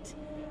polite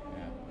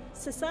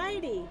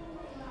society.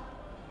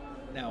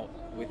 Now,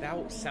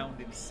 without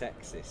sounding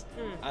sexist,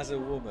 as a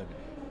woman,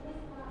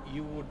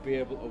 you would be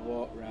able to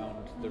walk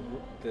around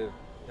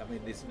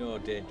there's no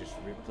dangerous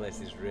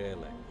places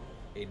really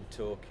in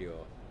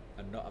Tokyo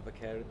and not have a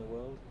care in the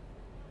world?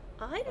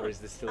 Or is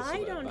there still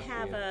I don't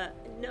have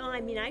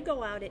I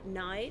go out at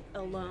night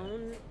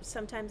alone,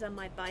 sometimes on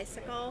my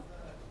bicycle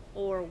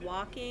or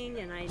walking,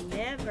 and I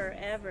never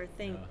ever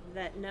think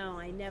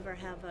I never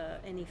have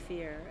any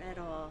fear at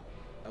all.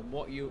 And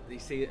what you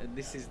see, and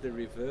this is the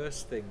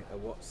reverse thing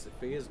of what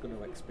Sophia's going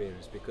to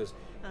experience, because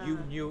you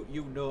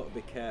know to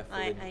be careful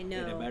in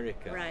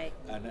America, right?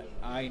 And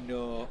I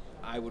know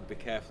I would be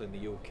careful in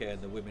the UK,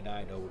 and the women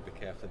I know would be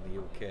careful in the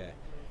UK.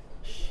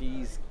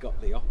 She's got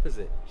the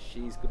opposite.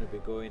 She's going to be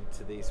going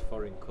to these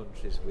foreign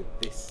countries with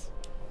this,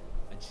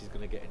 and she's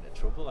going to get into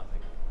trouble, I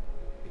think,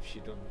 if she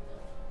doesn't.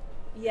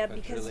 Yeah, If I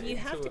because drill it you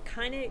have into to it.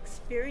 kind of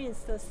experience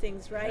those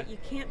things, right? Yeah. You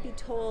can't be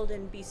told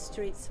and be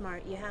street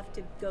smart. You have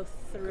to go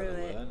through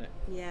Gotta it. learn it.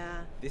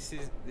 Yeah. This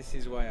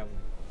is why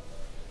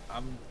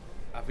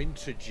I've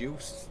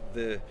introduced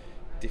the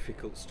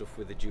difficult stuff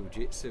with the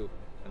jiu-jitsu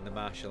and the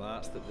martial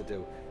arts that they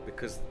do,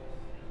 because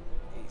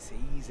it's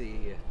easy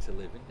here to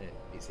live, isn't it?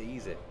 It's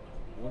easy.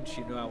 Once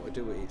you know how to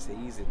do it, it's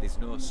easy. There's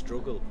no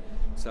struggle.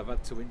 So I've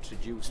had to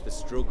introduce the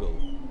struggle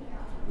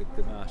with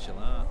the martial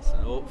arts,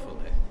 and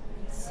hopefully,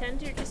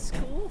 Send her to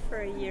school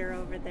for a year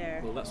over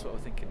there. well, that's what I'm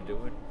thinking of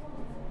doing.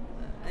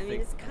 I mean,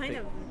 think- it's I kind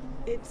think- of,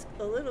 it's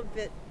a little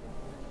bit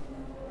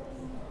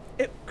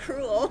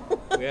cruel.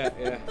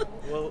 Yeah.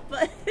 Well,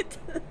 But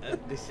and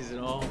this is an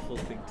awful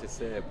thing to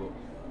say,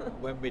 but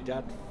when my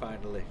dad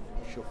finally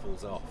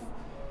shuffles off,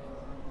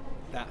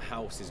 that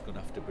house is going to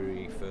have to be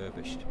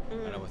refurbished.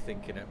 And I was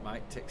thinking it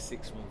might take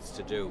 6 months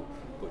to do,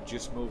 but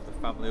just move the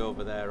family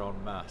over there en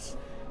masse,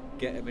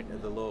 get them into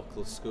the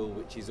local school,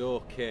 which is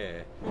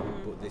okay,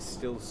 but there's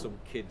still some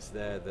kids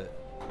there that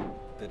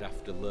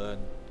have to learn,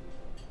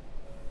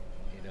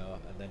 you know,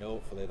 and then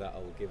hopefully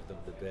that'll give them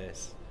the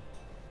base.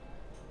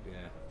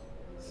 Yeah.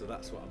 So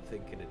that's what I'm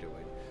thinking of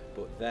doing.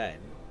 But then,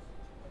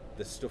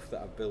 the stuff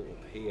that I've built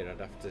up here, I'd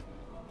have to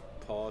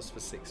pause for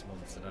 6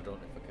 months, and I don't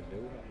know if I can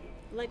do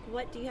that. like,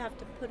 what do you have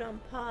to put on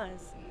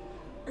pause?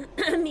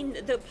 I mean,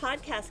 the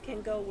podcast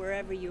can go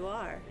wherever you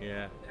are.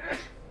 Yeah.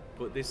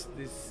 But this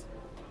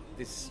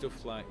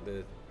stuff like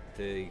the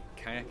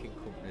kayaking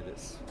company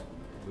that's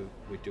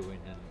we're doing,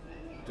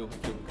 and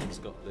Duncan's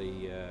got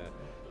the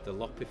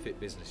Loppy Fit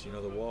business, you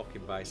know, the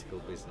walking bicycle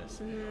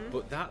business.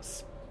 But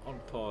that's on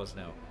pause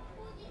now.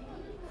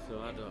 So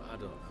I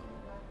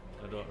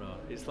don't know.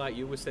 It's like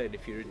you were saying,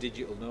 if you're a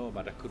digital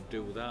nomad, I could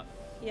do that.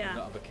 Yeah. And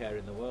not have a care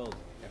in the world.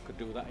 I could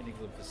do that in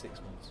England for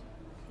 6 months.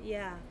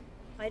 Yeah.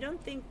 I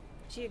don't think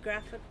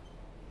geographic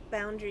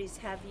boundaries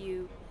have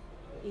you,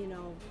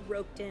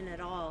 roped in at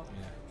all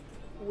Yeah.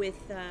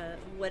 with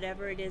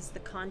whatever it is, the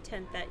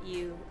content that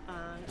you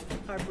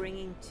are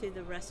bringing to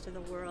the rest of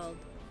the world.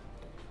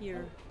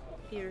 Your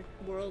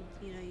world,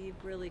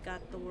 you've really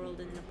got the world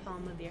in the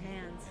palm of your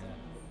hands.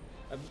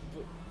 Yeah.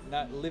 But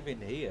now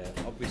living here,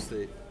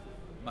 obviously,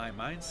 my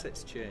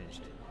mindset's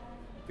changed,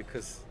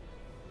 because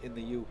in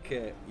the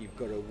UK you've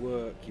got to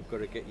work, you've got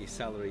to get your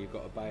salary, you've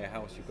got to buy a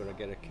house, you've got to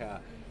get a car,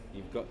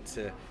 you've got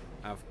to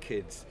have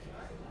kids.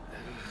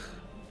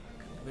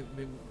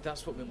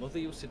 That's what my mother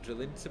used to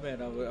drill into me,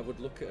 and I would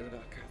look at her and go,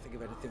 I can't think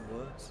of anything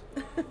worse.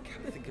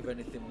 Can't think of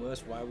anything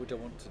worse. Why would I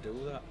want to do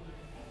that?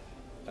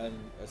 And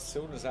as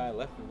soon as I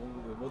left,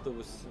 my mother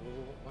was,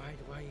 well,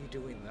 why are you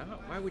doing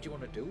that? Why would you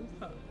want to do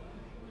that?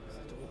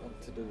 I don't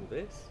want to do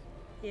this.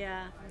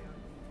 Yeah.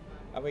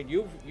 I mean,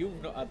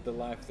 you've not had the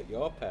life that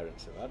your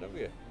parents have had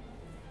you?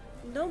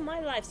 No, my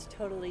life's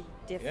totally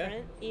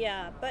different.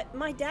 Yeah, but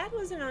my dad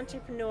was an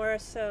entrepreneur,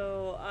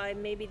 so I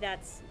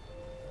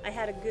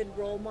had a good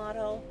role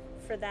model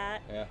for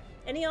that. Yeah.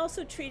 And he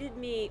also treated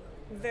me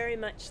very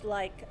much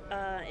like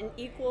an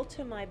equal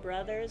to my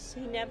brothers.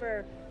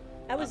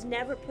 I was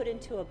never put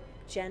into a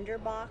gender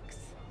box.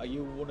 Are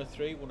you one of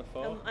three, one of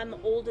four? I'm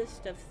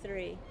oldest of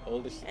three.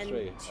 Oldest of And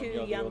three. two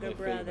you're the younger only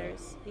female.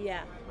 brothers.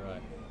 Yeah.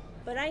 Right.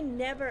 But I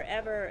never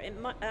ever,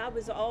 I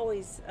was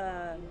always,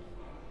 I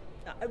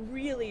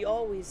really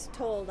always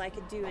told I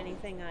could do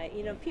anything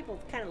people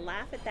kind of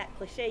laugh at that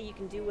cliche, you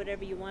can do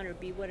whatever you want or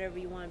be whatever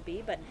you want to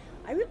be, but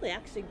I really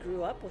actually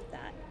grew up with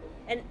that.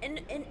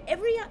 And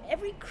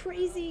every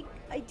crazy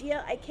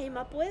idea I came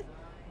up with,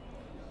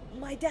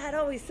 my dad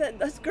always said,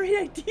 that's a great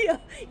idea,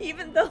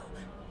 even though,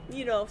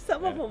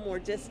 some of them were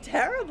just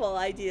terrible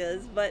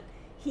ideas, but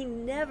he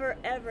never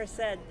ever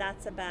said,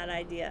 that's a bad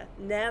idea.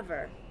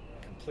 Never.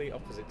 Complete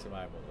opposite to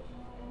my mother.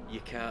 You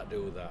can't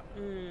do that.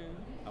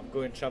 I'm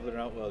going travelling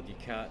around the world. You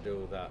can't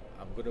do that.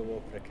 I'm going to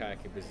open a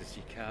kayaking business.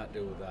 You can't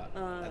do that.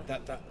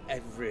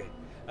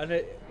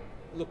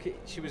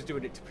 She was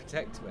doing it to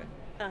protect me.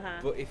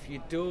 But if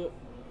you don't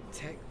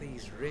take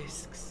these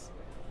risks,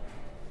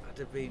 I'd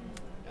have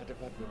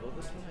had my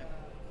mother's life.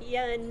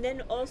 Yeah, and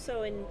then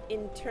also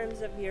in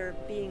terms of your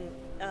being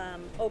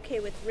okay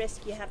with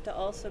risk, you have to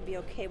also be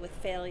okay with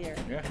failure.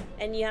 Yeah.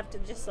 And you have to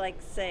just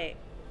say,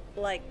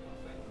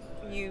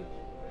 you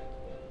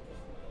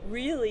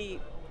really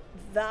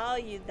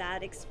value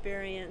that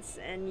experience,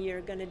 and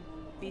you're going to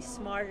be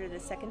smarter the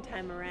second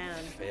time around.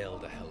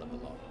 Failed a hell of a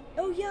lot.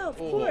 Oh yeah, of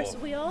course,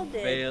 we all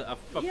did.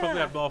 I've probably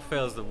had more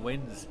fails than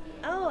wins.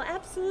 Oh,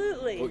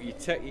 absolutely.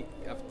 But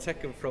I've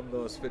taken from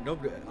those.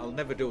 I'll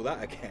never do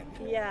that again.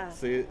 Yeah.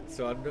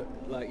 So I'm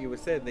not, like you were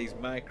saying, these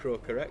micro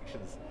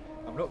corrections.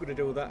 I'm not going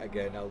to do that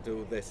again. I'll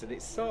do this, and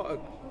it's sort of.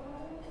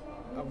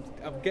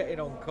 I'm getting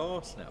on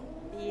course now.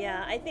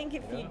 Yeah, I think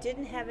if you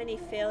didn't have any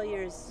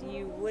failures,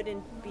 you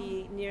wouldn't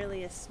be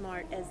nearly as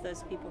smart as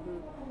those people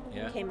who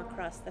came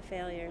across the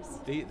failures.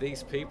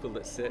 These people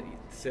that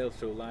sail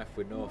through life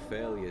with no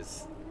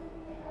failures,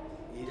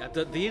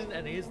 there isn't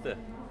any, is there?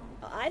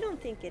 I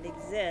don't think it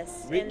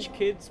exists. Rich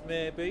kids,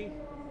 maybe.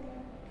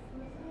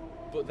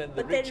 But then the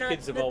But they're rich not-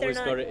 kids have but they're always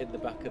not- got it in the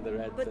back of their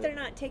head. But that- they're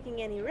not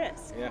taking any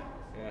risk Yeah.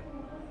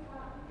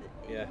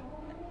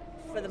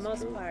 for the That's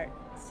most true. part.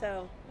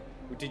 So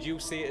Did you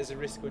see it as a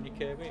risk when you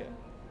came here?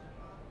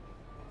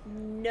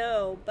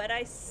 no, but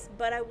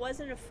I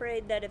wasn't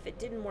afraid that if it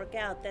didn't work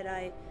out that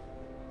I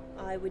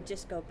would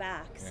just go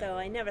back. Yeah. So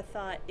I never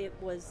thought it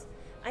was.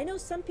 I know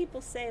some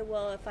people say,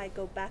 well, if I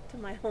go back to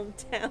my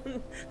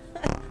hometown,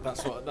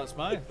 That's what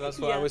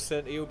I Yeah. was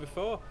saying to you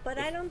before. but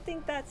I don't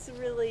think that's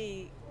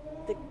really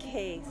the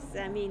case.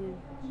 I mean,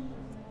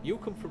 You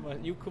come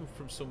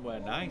from somewhere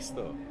nice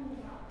though.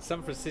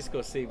 San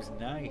Francisco seems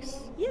nice.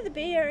 yeah, the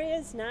Bay Area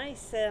is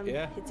nice.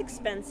 Yeah. It's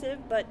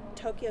expensive, but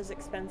Tokyo's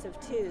expensive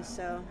too.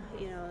 So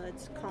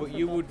it's comparable. But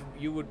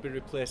you would be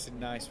replacing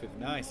nice with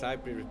nice.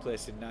 I'd be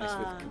replacing nice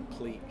with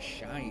complete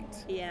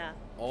shite. Yeah.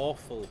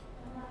 Awful.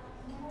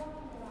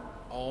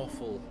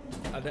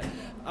 And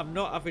I'm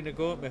not having a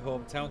go at my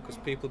hometown because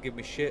people give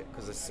me shit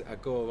because I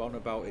go on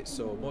about it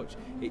so much.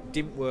 It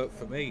didn't work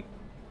for me.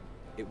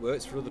 It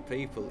works for other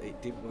people.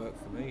 It didn't work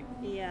for me.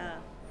 Yeah.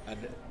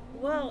 And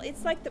Well,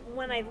 it's like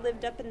when I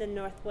lived up in the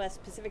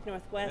Northwest, Pacific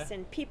Northwest, Yeah.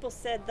 and people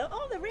said, the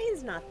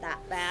rain's not that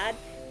bad.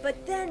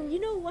 But then, you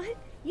know what?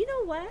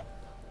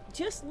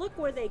 Just look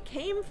where they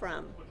came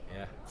from.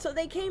 yeah, So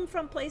they came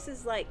from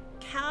places like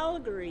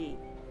Calgary,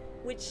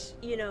 which,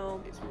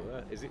 it's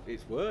worse.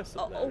 It's worse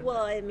up there, oh, isn't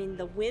well, it? I mean,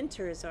 the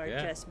winters are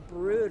Yeah. just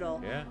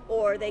brutal. Yeah.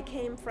 Or they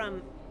came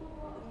from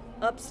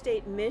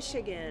upstate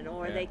Michigan,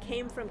 or Yeah. they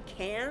came from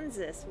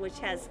Kansas, which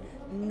has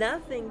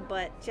nothing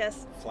but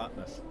just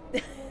Flatness.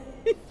 just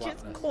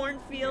Flatness.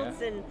 cornfields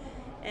Yeah.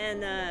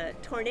 and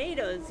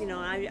tornadoes.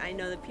 I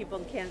know that people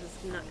in Kansas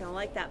are not going to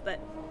like that, but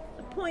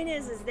the point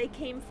is they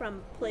came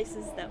from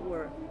places that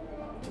were,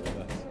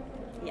 Worse.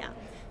 yeah,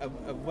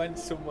 And when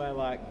somewhere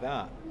like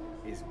that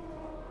is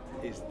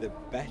the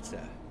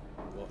better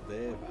what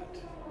they've had,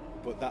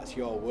 but that's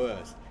your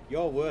worst.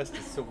 Your worst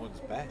is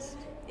someone's best.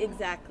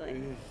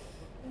 exactly,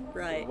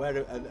 right.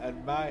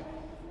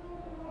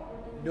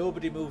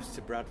 Nobody moves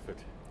to Bradford.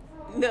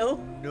 No,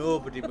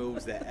 Nobody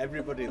moves there.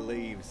 Everybody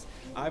leaves.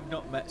 I've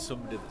not met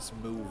somebody that's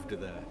moved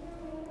there.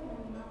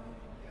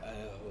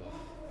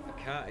 I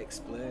can't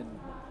explain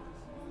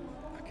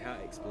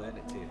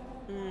it to you.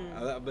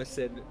 I must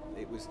say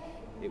it was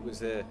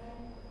the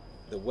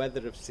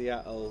weather of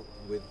Seattle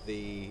with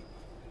the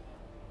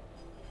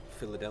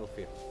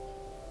Philadelphia.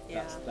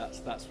 yeah, That's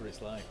what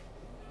it's like,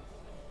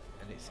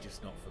 and it's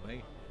just not for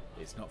me.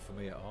 It's not for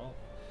me at all.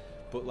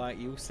 But like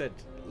you said,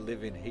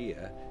 living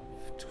here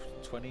for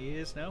 20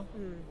 years now.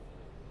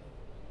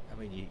 I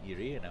mean, you're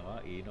here now,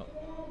 aren't you? You're not.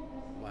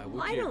 Why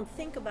would I you?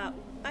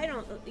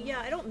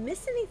 don't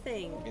miss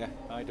anything. Yeah,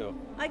 I don't.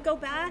 I go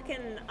back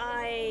and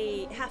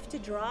I have to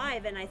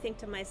drive, and I think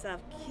to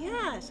myself,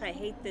 gosh, I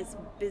hate this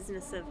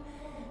business of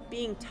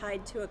being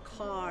tied to a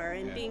car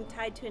and Yeah. being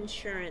tied to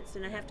insurance,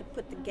 and I have to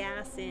put the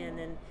gas in.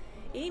 And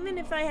even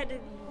if I had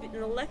an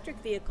electric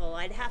vehicle,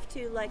 I'd have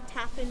to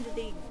tap into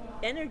the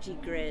energy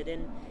grid.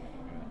 And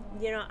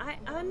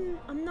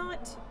I'm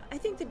not. I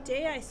think the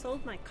day I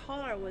sold my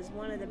car was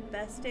one of the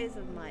best days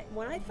of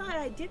when I thought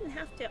I didn't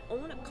have to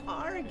own a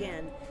car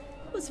again.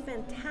 It was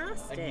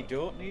fantastic. And you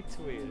don't need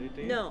to either,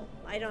 do you? No,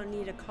 I don't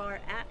need a car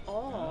at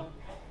all.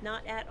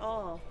 Not at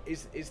all.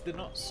 Is there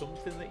not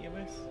something that you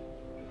miss?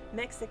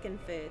 Mexican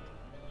food.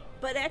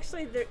 But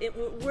actually,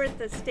 we're at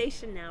the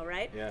station now,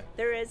 right? Yeah.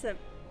 There is a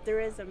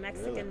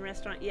Mexican Really?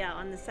 restaurant, yeah,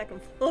 on the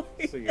second floor.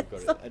 So you've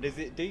got it. And is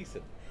it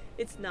decent?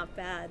 It's not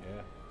bad.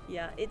 Yeah.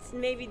 Yeah, it's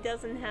maybe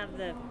doesn't have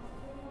the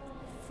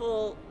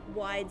full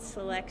wide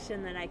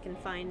selection that I can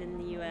find in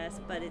the U.S.,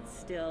 but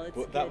it's But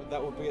good.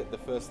 that would be at the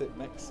first hit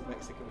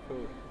Mexican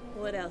food.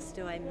 What else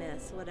do I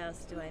miss?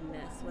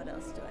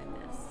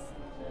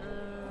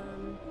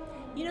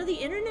 The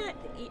internet,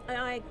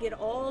 I get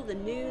all the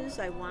news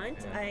I want.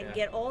 Yeah, I yeah.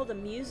 get all the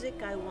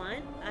music I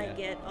want. I Yeah.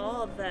 get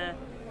all the...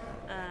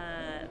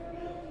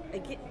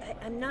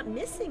 I'm not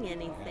missing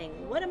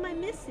anything. What am I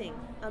missing?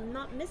 I'm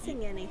not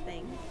missing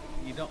anything.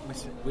 You're not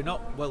missing. We're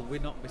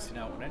not missing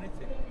out on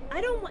anything.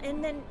 I don't.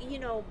 And then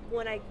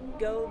when I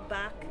go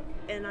back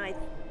and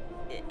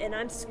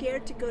I'm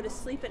scared to go to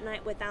sleep at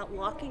night without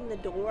locking the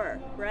door.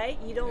 Right?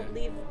 You don't Yeah.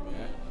 leave.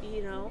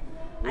 Yeah.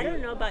 I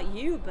don't know about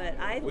you, but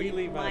I We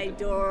leave my our-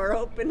 door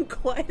open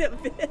quite a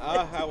bit.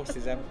 Our house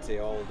is empty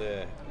all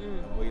day,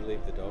 and we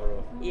leave the door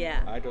open.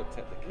 Yeah. I don't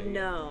take the key.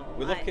 No,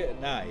 We lock it at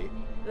night.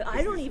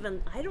 I don't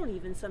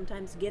even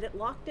sometimes get it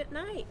locked at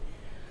night.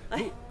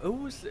 Who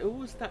was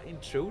that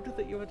intruder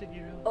that you had in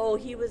your house? Oh,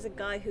 he was a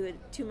guy who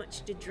had too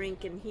much to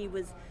drink, and he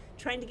was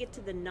trying to get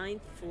to the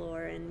 9th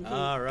floor, and he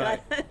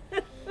Right. got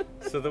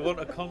So they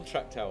want a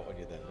contract out on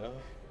you then, no?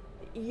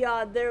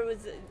 Yeah,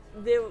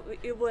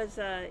 it was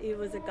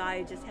a guy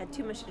who just had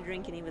too much to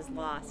drink and he was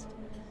lost.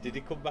 Did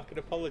he come back and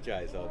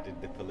apologise, or did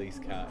the police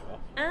cart him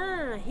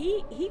off?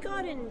 He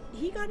got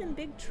in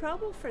big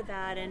trouble for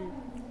that, and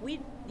we.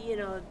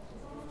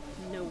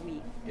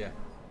 Yeah.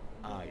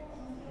 Aye.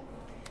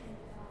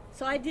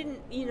 So I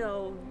didn't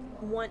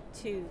want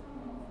to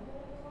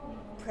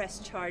press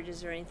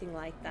charges or anything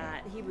like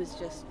that. He was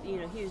just,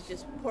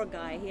 poor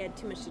guy. He had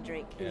too much to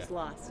drink. He was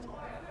lost.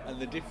 And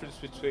the difference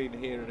between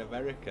here and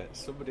America,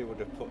 somebody would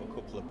have put a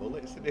couple of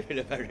bullets in him in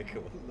America,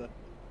 wouldn't they?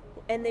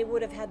 And they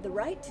would have had the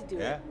right to do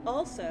Yeah. it.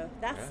 Also,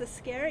 that's Yeah. the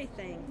scary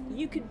thing.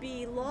 You could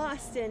be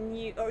lost,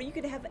 or you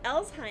could have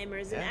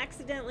Alzheimer's and Yeah.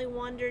 accidentally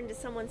wander into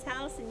someone's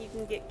house, and you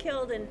can get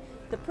killed. And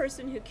the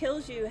person who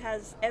kills you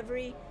has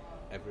every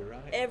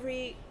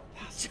Right.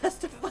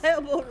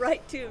 justifiable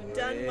right to have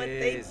done what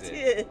they Crazy.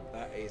 did.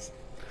 That is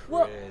crazy.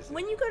 Well,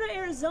 when you go to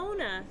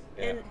Arizona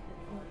Yeah. and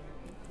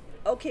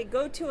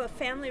go to a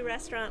family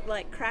restaurant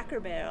like Cracker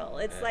Barrel,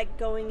 it's Yeah. like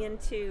going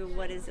into,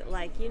 what is it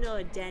like,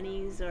 a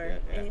Denny's or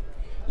Yeah.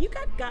 you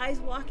got guys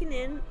walking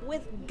in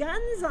with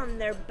guns on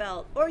their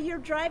belt, or you're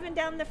driving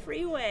down the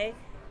freeway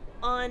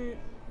on,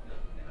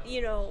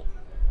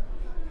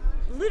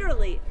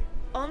 literally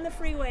on the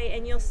freeway,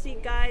 and you'll see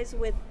guys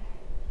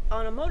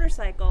on a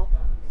motorcycle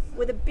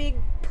with a big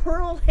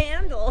pearl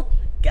handle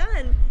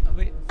gun. I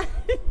mean,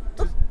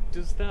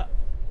 does that,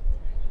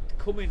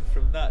 coming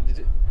from that,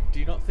 do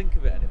you not think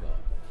of it anymore?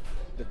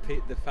 The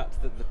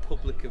fact that the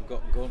public have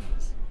got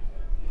guns.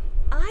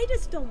 I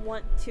just don't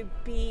want to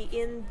be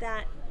in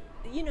that.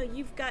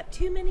 You've got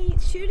too many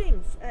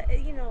shootings.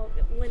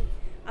 When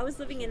I was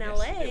living in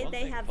LA,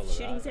 they have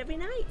shootings every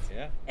night.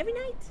 Yeah. Every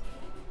night.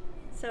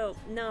 So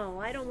no,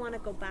 I don't want to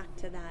go back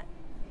to that.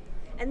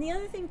 And the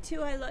other thing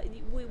too,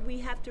 we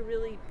have to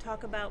really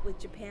talk about with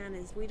Japan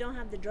is we don't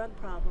have the drug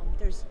problem.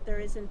 There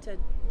isn't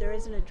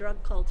a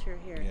drug culture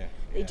here. Yeah,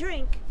 They yeah.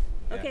 drink,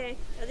 Yeah. okay,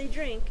 they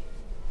drink,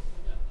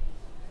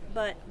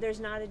 but there's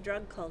not a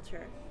drug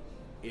culture.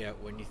 Yeah,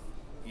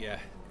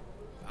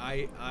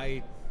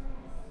 I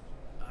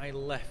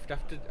left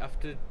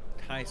after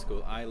high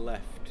school. I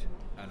left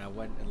and I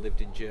went and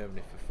lived in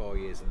Germany for 4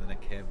 years, and then I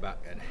came back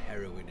and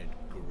heroin had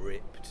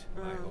gripped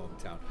my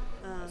hometown.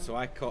 So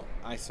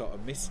I sort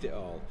of missed it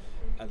all,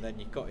 and then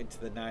you got into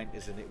the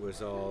 90s and it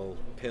was all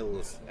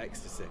pills,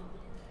 ecstasy,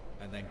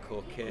 and then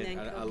cocaine.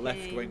 And I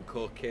left when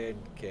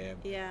cocaine came,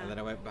 Yeah. and then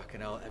I went back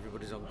and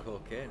everybody's on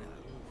cocaine.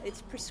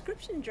 It's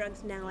prescription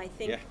drugs now, I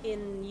think, Yeah.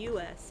 in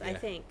U.S., I Yeah.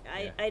 think.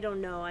 Yeah. I don't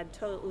know. I've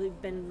totally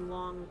been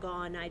long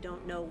gone. I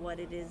don't know what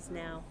it is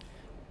now.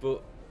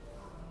 But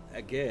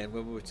again,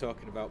 when we were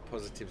talking about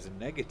positives and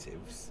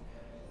negatives,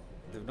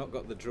 they've not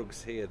got the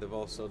drugs here, they've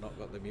also not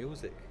got the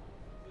music.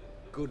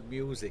 Good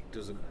music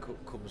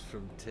comes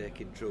from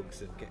taking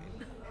drugs and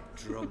getting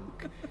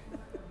drunk.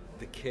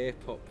 The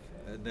K-pop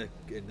and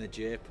the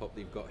J-pop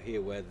you've got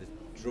here, where the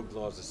drug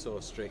laws are so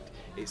strict,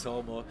 it's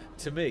almost,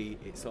 to me,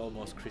 it's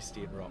almost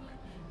Christian rock.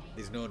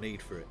 There's no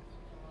need for it.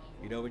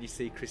 When you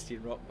see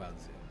Christian rock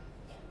bands,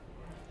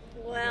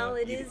 Well,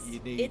 you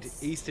need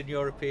Eastern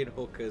European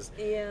hookers,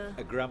 Yeah.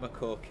 a gram of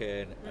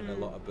cocaine, and a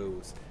lot of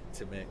booze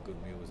to make good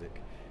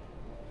music.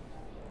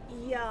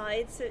 Yeah,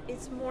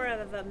 it's more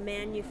of a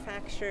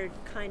manufactured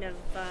kind of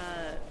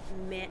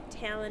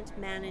talent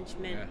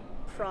management Yeah.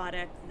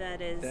 product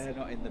that is. They're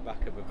not in the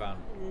back of a van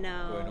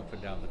No. going up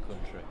and down the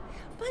country.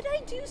 But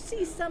I do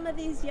see some of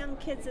these young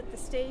kids at the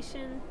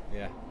station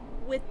Yeah.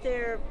 with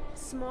their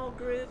small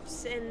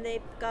groups, and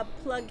they've got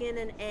plug in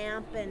an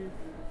amp, and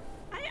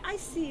I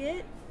see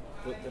it.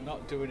 But they're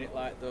not doing it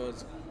like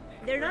those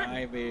They're not.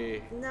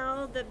 grimy.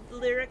 No, the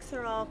lyrics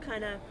are all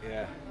kind of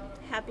Yeah.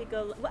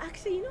 happy-go. Well,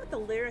 actually, you know what the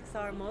lyrics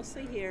are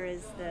mostly here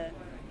is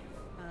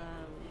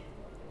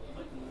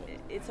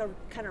it's a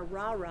kind of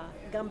rah-rah,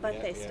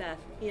 gambate Yeah. stuff.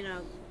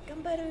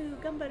 Gambaru,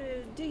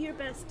 gambaru, do your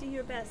best, do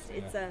your best.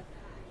 Yeah.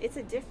 It's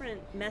a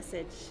different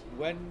message.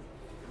 When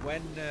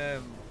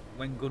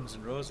Guns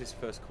N' Roses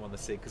first come on the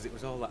scene, because it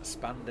was all that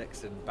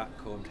spandex and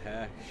backcombed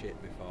hair shit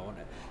before, wasn't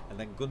it? And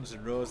then Guns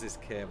N' Roses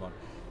came on.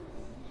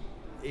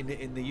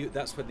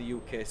 That's when the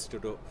UK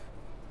stood up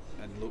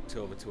and looked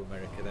over to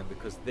America then,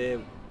 because they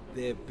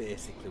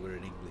basically were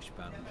an English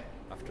band.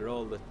 After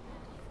all the,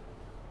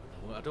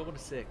 well, I don't want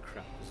to say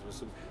crap,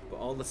 but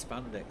all the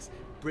spandex,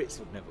 Brits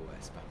would never wear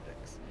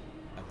spandex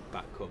and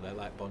backcomb. They're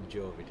like Bon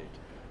Jovi did.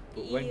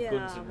 But when Yeah,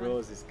 Guns N'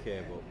 Roses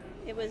came up,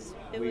 It was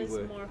We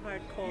were- more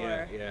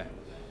hardcore. yeah.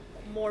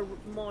 More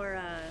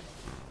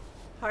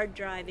hard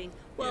driving.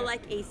 Well, Yeah.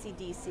 like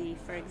AC/DC,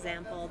 for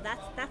example.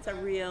 That's a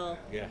real.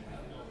 Yeah,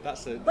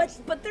 that's a.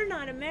 But they're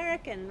not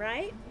American,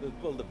 right?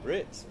 Well, the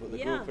Brits, but they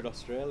grew Yeah. up in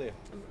Australia.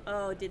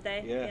 Oh, did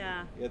they?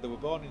 Yeah, they were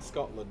born in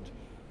Scotland,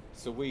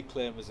 so we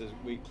claim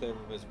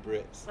them as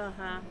Brits. Uh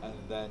huh.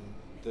 And then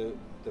the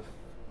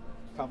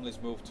families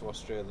moved to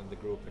Australia and they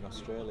grew up in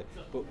Australia.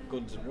 But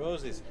Guns N'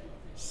 Roses,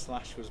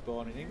 Slash was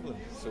born in England,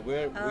 so we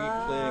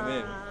claim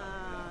him.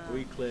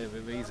 We claim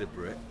him. He's a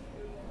Brit.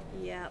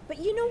 Yeah, but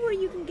you know where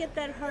you can get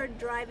that hard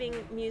driving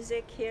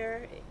music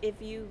here?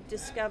 If you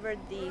discovered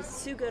the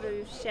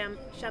Suguru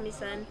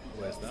shamisen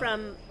Where's that?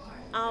 from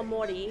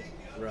Aomori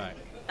Right.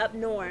 up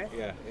north.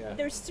 Yeah.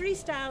 There's 3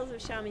 styles of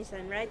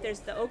shamisen, right?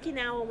 There's the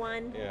Okinawa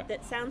one Yeah.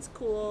 that sounds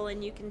cool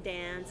and you can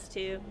dance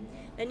to.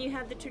 Then you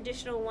have the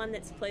traditional one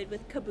that's played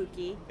with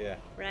kabuki, Yeah.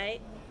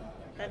 right?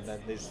 That's And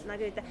then there's- not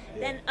good at that. yeah.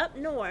 Then up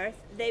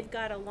north, they've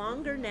got a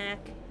longer neck,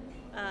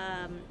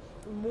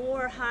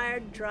 more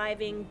hard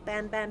driving,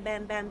 bam, bam,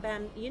 bam, bam,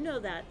 bam. You know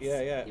that,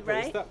 Yeah. But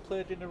right? is that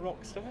played in a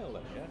rock style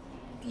then?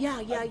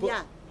 Yeah.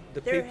 But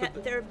the There,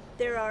 people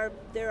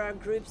there are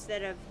groups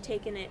that have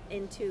taken it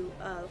into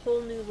a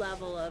whole new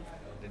level of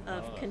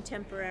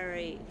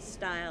contemporary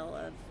style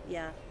of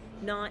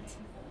not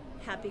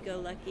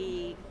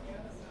happy-go-lucky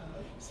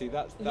See,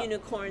 that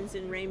unicorns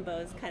and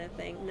rainbows kind of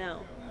thing.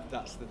 No.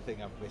 that's the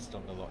thing I've missed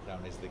on the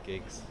lockdown is the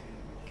gigs.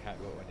 Can't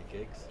go to any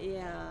gigs.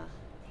 Yeah.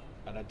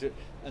 And I do.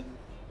 And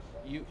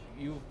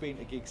you've been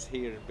to gigs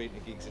here and been to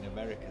gigs in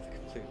America. They're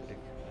completely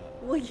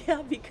different. Well,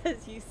 yeah,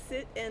 because you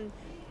sit in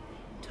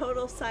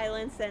total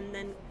silence and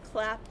then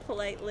clap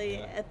politely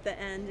at the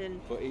end.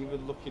 And But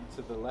even looking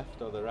to the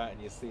left or the right,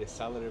 and you see a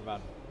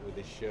salaryman with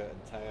his shirt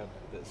and tie on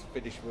that's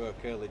finished work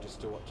early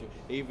just to watch it.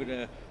 Even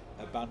a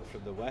band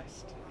from the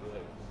West.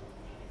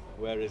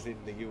 Whereas in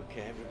the UK,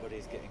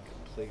 everybody's getting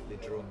completely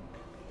drunk.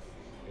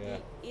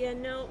 Yeah,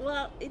 no,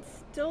 well,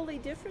 it's totally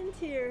different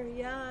here.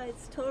 Yeah,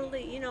 it's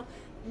totally, and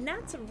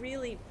that's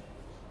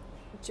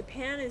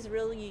Japan is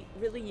really,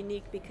 really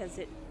unique because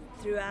it,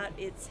 throughout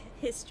its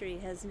history,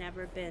 has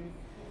never been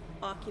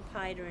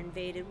occupied or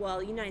invaded. Well,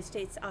 the United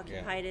States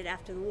occupied it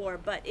after the war,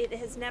 but it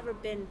has never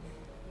been,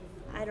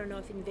 I don't know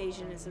if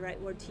invasion is the right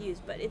word to use,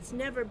 but it's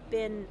never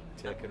been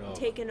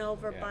taken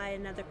over by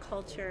another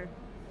culture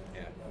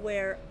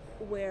where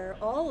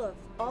all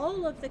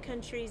of the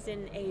countries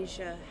in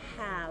Asia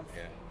have,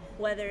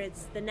 whether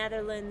it's the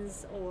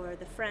Netherlands or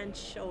the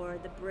French or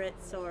the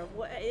Brits or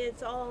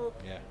it's all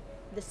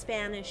the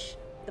Spanish,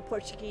 the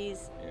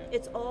Portuguese.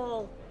 It's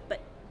all,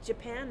 but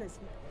Japan is,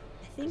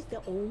 I think,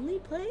 the only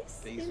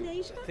place in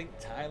Asia. I think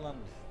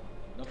Thailand.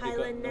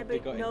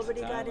 Nobody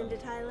got into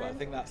Thailand. But I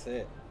think that's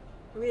it.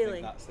 Really? I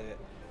think that's it.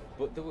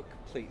 But there were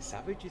complete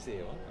savages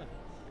here, weren't there?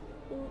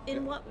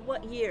 In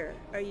what year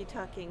are you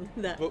talking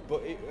that? But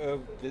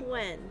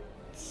when?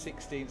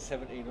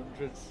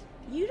 1700s.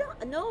 You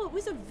don't know. It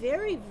was a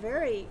very,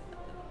 very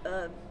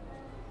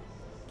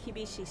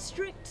kibishi,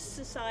 strict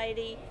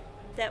society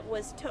that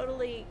was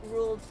totally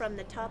ruled from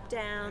the top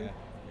down,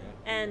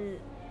 and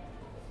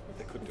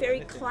very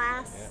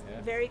class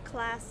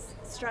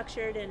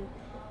structured, and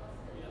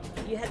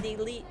you had the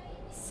elite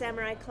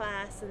samurai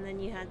class, and then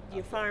you had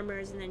your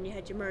farmers, and then you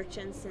had your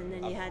merchants, and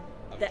then you had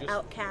the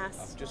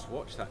outcasts. I've just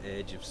watched that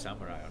Age of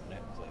Samurai on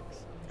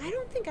Netflix. I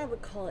don't think I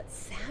would call it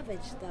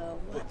savage, though.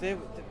 But they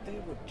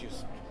would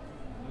just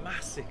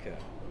massacre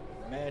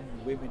men,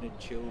 women, and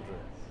children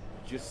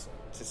just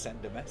to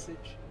send a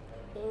message.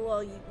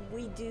 Well,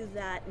 we do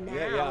that now.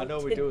 Yeah, I know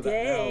we do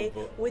that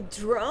now, but with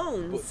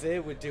drones. But they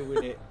were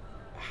doing it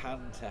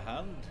hand to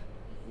hand,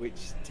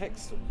 which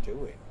takes some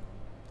doing.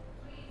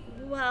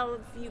 Well,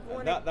 if you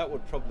want that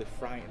would probably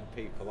frighten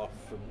people off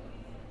from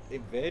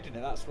invading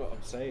it. That's what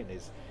I'm saying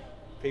is,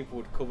 people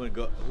would come and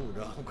go, "Oh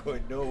no, I'm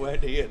going nowhere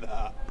near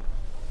that."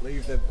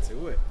 Leave them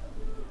to it.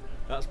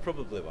 That's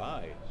probably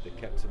why they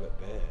kept them at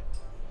bay.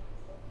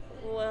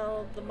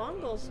 Well, the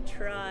Mongols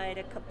tried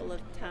a couple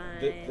of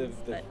times,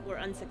 but were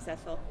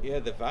unsuccessful. Yeah,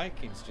 the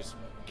Vikings just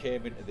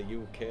came into the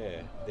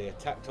UK. They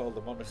attacked all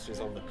the monasteries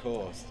on the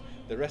coast.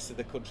 The rest of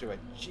the country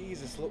went,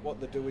 Jesus, look what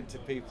they're doing to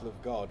people of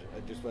God,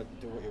 and just went,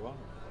 do what you want.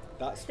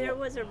 There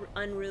was an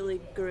unruly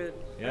group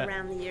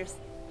around the year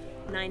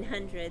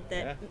 900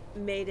 that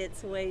made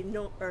its way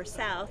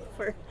south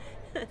for...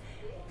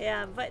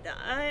 Yeah, but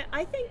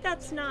I think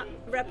that's not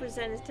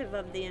representative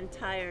of the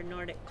entire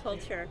Nordic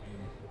culture.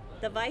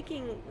 The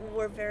Viking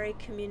were very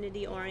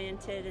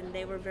community-oriented, and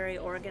they were very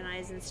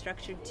organized and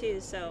structured too,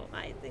 so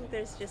I think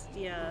there's just,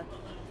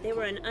 they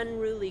were an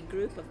unruly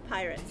group of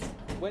pirates.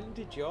 When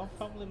did your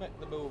family make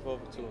the move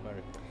over to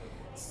America?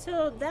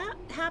 So that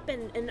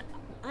happened, and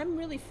I'm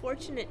really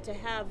fortunate to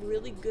have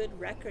really good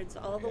records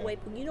all the way.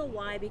 You know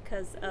why?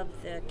 Because of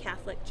the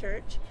Catholic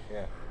Church.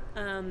 Yeah.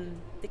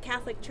 The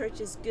Catholic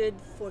Church is good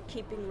for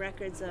keeping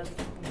records of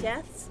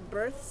deaths,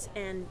 births,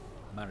 and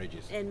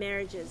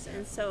marriages.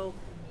 And so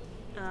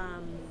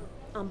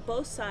on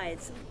both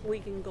sides, we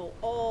can go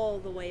all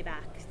the way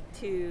back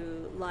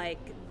to like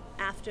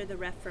after the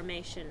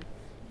Reformation,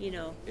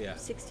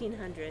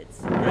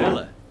 1600s.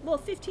 Really? Well,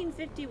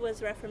 1550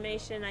 was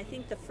Reformation. I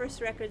think the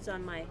first records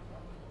on my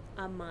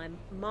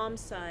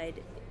mom's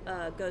side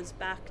goes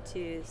back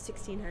to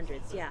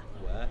 1600s. Yeah.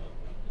 Where?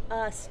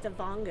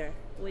 Stavanger,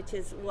 which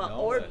is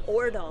Norway.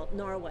 Ordal,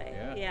 Norway.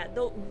 Yeah.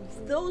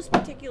 Those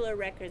particular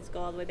records go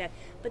all the way back.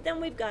 But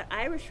then we've got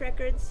Irish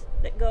records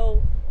that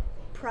go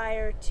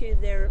prior to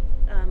their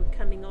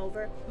coming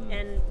over,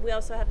 and we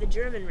also have the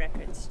German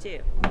records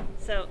too.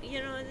 So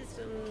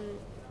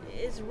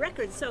it's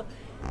records. So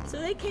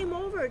they came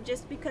over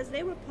just because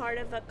they were part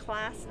of a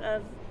class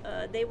of.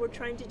 They were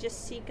trying to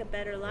just seek a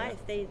better life.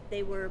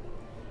 They were.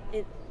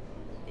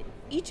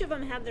 Each of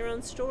them have their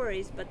own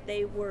stories, but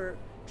they were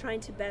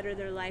trying to better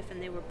their life,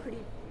 and they were pretty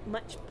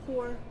much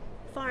poor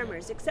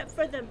farmers, except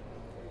for the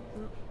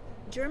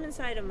German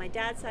side of my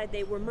dad's side.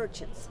 They were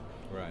merchants.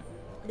 Right.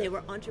 They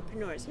were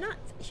entrepreneurs, not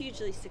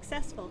hugely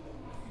successful,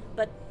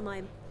 but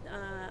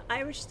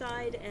Irish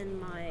side and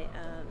my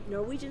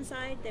Norwegian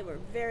side, they were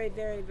very,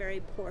 very,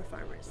 very poor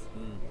farmers.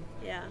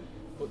 Yeah.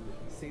 But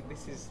see,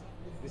 this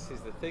is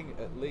the thing.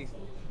 At least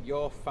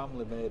your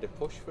family made a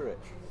push for it.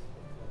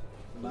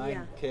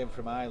 Mine came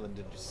from Ireland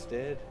and just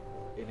stayed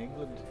in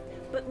England.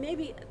 But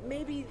maybe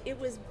it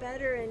was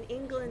better in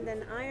England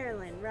than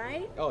Ireland,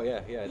 right? Oh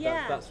yeah.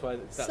 That's why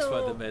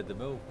they made the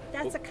move.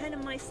 That's kind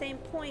of my same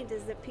point,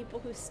 is that people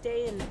who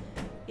stay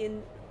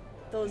in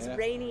those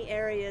rainy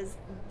areas,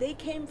 they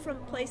came from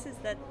places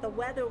that the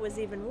weather was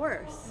even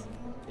worse.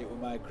 It was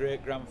my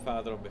great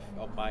grandfather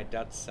on my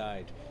dad's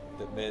side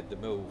that made the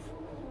move,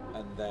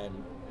 and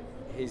then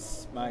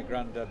my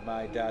granddad,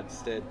 my dad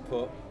stayed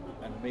put,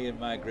 and me and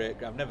my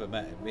I've never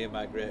met him. Me and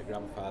my great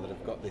grandfather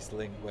have got this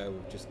link where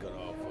we've just gone,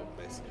 oh fuck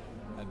this,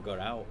 and got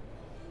out,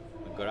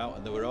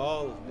 and they were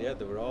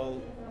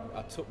all.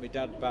 I took my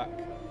dad back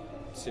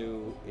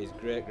to his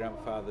great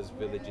grandfather's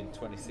village in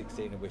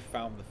 2016, and we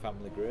found the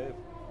family grave.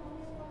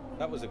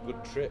 That was a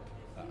good trip,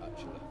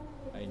 actually.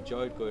 I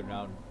enjoyed going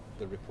around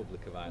the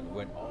Republic of Ireland.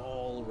 Went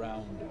all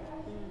round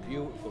it.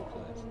 Beautiful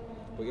place.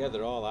 But yeah,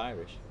 they're all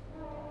Irish.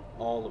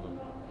 All of them.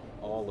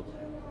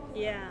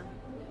 Yeah.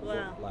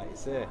 Wow. But like you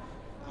say,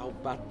 how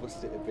bad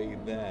must it have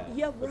been there?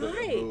 Yeah,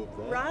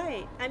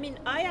 right. I mean,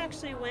 I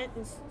actually went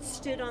and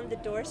stood on the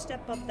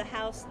doorstep of the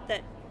house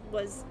that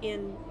was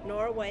in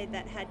Norway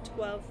that had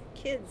 12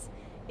 kids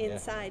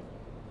inside.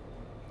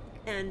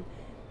 Yeah. And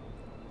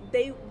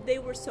they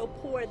were so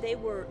poor. They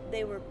were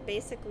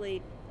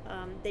basically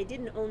they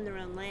didn't own their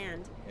own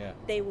land. Yeah.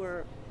 They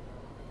were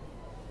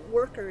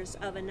workers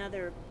of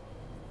another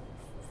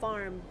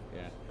farm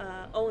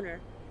owner,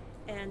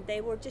 and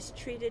they were just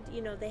treated.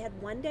 They had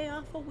one day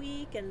off a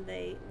week, and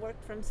they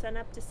worked from sun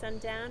up to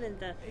sundown.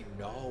 And in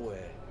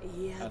Norway.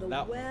 Yeah, and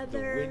the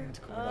weather. The wind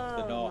coming off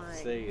the North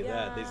Sea.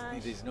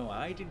 There's no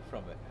hiding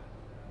from it.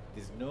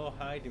 There's no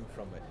hiding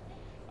from it.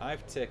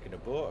 I've taken a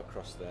boat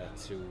across there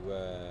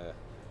to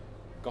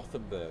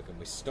Gothenburg, and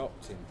we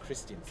stopped in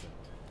Kristiansand.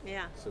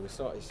 Yeah. So we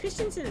sort of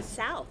Kristiansand is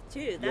south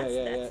too.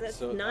 That's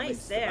so,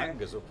 nice there.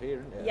 Stavanger's up here,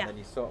 isn't it? Yeah. And then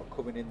you sort of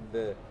coming in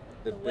the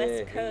West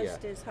bay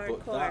Coast here. is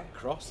hardcore. But that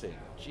crossing,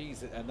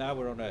 Jesus! And now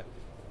we're on a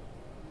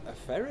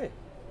ferry.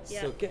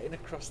 Yeah. So getting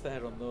across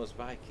there on those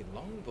Viking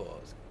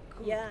longboats.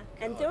 Yeah,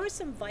 and there were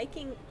some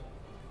Viking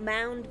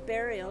mound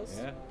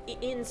burials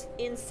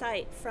in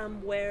sight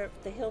from where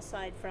the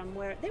hillside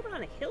they were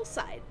on a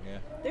hillside. Yeah.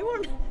 They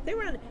were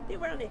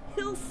on a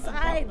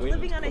hillside,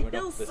 living on a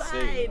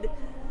hillside.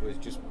 It was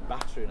just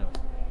battering them.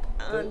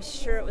 I'm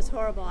sure it was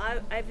horrible.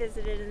 I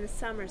visited in the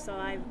summer, so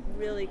I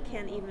really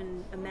can't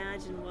even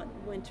imagine what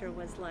winter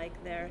was like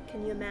there.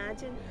 Can you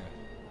imagine?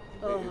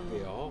 Yeah. It would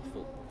be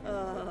awful. It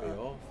would be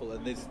awful,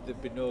 and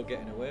there'd be no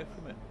getting away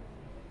from it.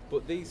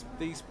 But these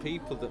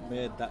people that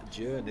made that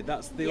journey,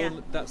 that's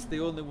the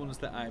only ones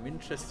that I'm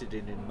interested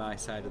in my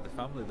side of the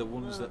family, the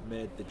ones that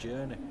made the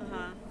journey.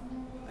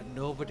 And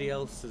nobody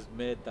else has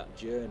made that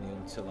journey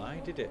until I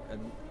did it.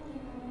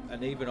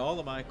 And even all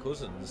of my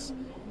cousins,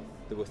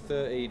 there were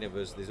 13 of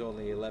us, there's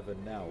only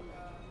 11 now,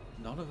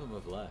 none of them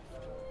have left.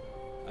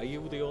 Are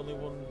you the only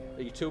one?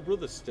 Are your two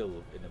brothers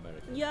still in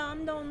America? Yeah,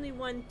 I'm the only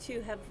one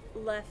to have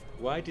left.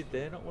 Why did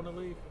they not want to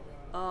leave?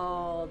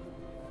 Oh,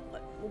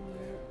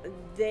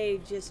 they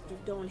just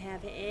don't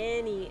have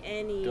any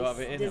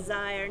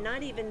desire,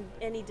 not even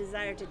any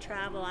desire to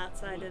travel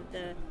outside of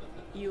the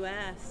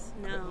U.S.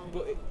 No.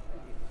 But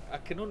I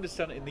can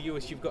understand it. In the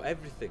U.S. you've got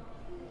everything.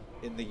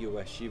 In the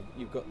US,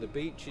 you've got the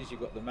beaches, you've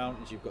got the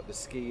mountains, you've got the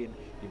skiing,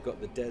 you've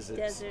got the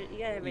deserts. You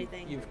got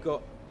everything. You've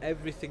got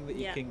everything that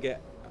you can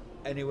get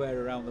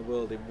anywhere around the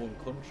world in one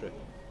country.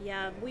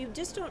 Yeah, we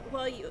just don't.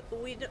 Well,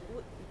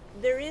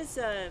 there is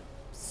a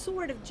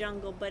sort of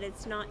jungle, but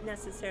it's not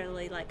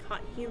necessarily like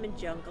hot humid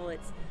jungle.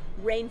 It's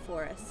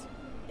rainforest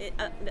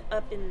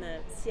up in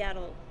the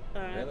Seattle,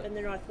 Really? in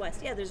the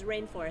Northwest. Yeah, there's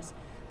rainforest,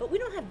 but we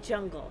don't have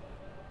jungle.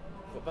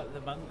 What about the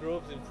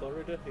mangroves in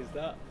Florida? Is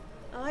that?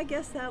 Oh, I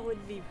guess that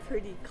would be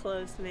pretty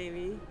close,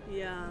 maybe.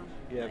 Yeah.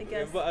 Yeah, I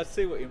guess. but I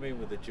see what you mean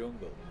with the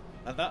jungle,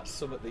 and that's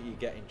something that you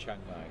get in Chiang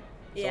Mai.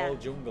 It's all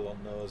jungle on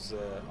those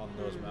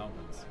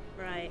mountains.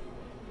 Right.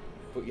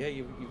 But yeah,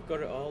 you've got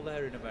it all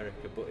there in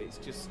America, but it's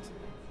just,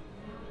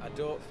 I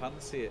don't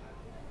fancy it.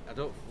 I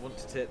don't want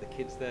to take the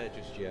kids there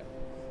just yet.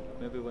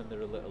 Maybe when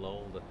they're a little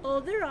older. Oh,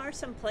 there are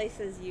some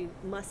places you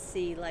must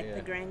see, like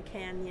the Grand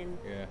Canyon.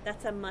 Yeah.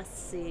 That's a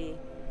must see.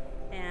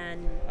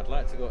 And I'd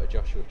like to go to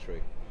Joshua Tree.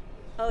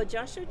 Oh,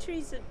 Joshua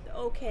Tree's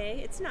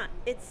okay. It's not.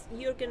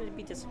 You're going to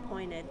be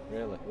disappointed.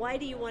 Really? Why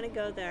do you want to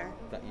go there?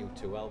 That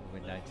U2 album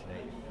in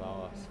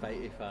 1984, it's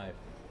 85.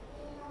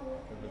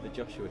 Remember the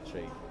Joshua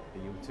Tree,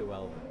 the U2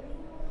 album?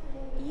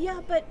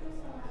 Yeah, but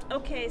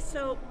okay.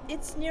 So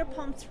it's near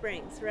Palm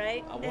Springs,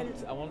 right?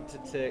 I want to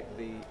take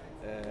the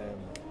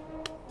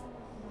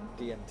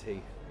DMT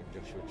in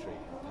Joshua Tree.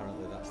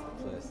 Apparently, that's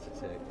the place to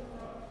take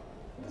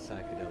the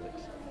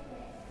psychedelics.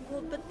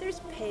 Well, but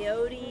there's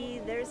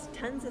peyote. There's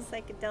tons of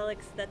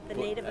psychedelics that the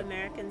Native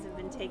Americans have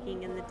been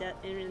taking in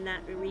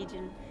that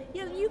region.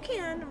 Yeah, you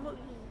can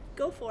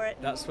go for it.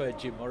 That's where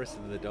Jim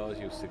Morrison and the Doors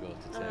used to go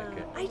to take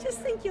it. I just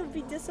think you'll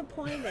be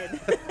disappointed.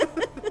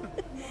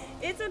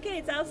 It's okay.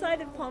 It's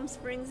outside of Palm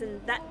Springs,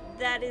 and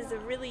that is a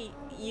really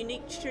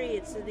unique tree.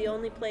 It's the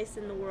only place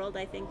in the world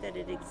I think that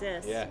it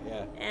exists.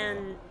 Yeah.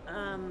 And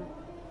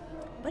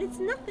but it's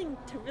nothing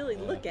to really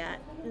look at.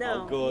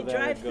 No, I'll go you there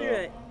drive and go. through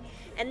it.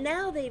 And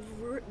now they've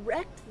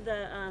wrecked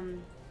the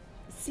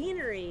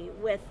scenery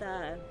with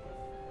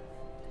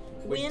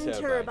wind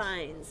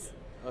turbines.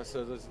 Oh,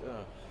 so there's.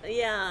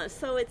 Yeah,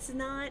 so it's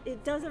not,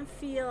 it doesn't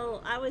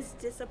feel, I was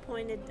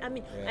disappointed. I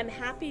mean, Yeah. I'm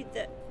happy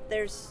that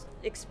there's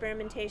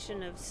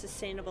experimentation of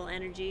sustainable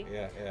energy.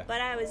 Yeah.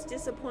 But I was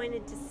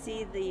disappointed to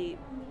see the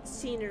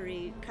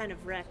scenery kind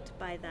of wrecked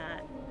by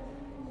that.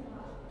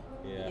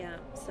 Yeah,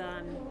 so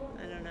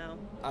I don't know.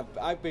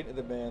 I've been to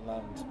the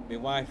mainland. My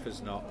wife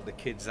has not. The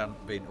kids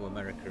haven't been to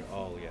America at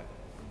all yet.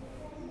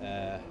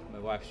 My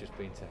wife's just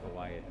been to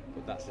Hawaii,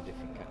 but that's a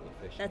different kettle of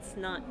fish. That's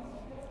not,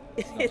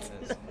 It's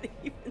not- not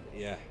even.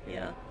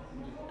 Yeah.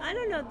 I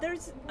don't know.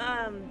 There's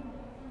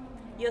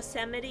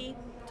Yosemite,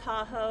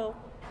 Tahoe.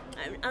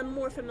 I'm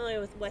more familiar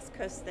with West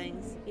Coast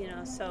things,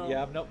 so.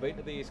 Yeah, I've not been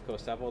to the East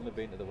Coast. I've only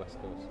been to the West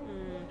Coast.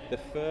 The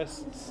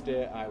first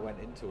state I went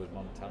into was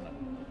Montana.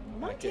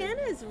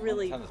 Montana is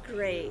really Montana's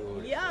great.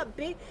 beautiful. Yeah,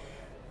 big.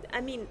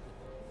 I mean,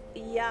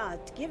 yeah.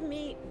 Give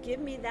me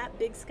that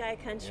big sky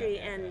country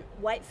and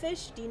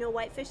Whitefish. Do you know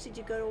Whitefish? Did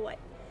you go to White?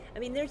 I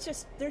mean, there's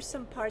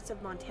some parts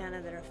of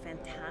Montana that are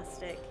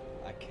fantastic.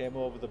 I came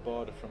over the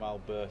border from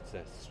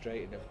Alberta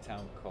straight into a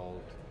town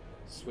called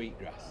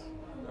Sweetgrass.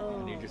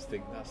 And you just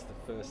think that's the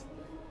first.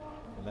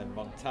 And then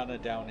Montana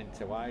down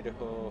into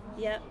Idaho.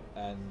 Yep.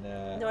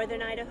 And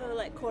Northern Idaho,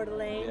 like Coeur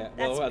d'Alene. yeah,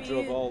 That's well, I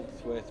drove all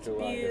the way through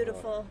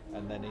beautiful. Idaho,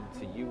 and then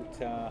into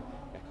Utah.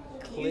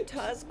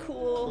 Utah's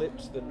cool.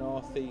 Clips the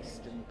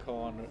northwestern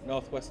corner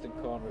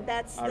of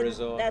That's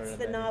Arizona. that's and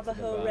the then into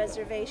Navajo Nevada.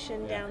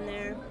 reservation down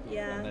there.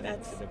 Yeah, and then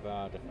that's. into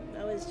Nevada.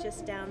 I was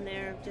just down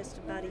there just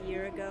about a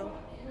year ago.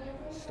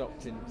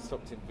 Stopped in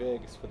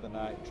Vegas for the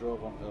night.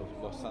 Drove on to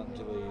Los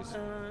Angeles,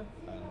 and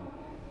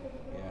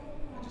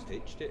I just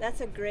itched it.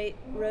 That's a great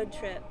road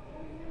trip.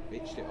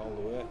 Itched it all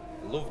the way.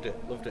 Loved it,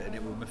 and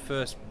it was my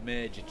first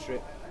major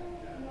trip.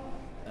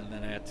 And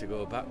then I had to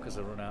go back because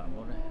I run out of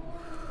money.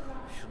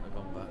 Shouldn't have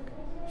gone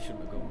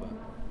back.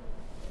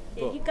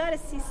 Yeah, But- you got to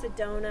see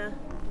Sedona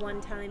one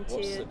time too.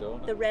 What's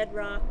Sedona? The Red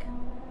Rock.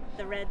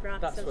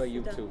 That's of where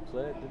you Sedona. two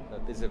played, didn't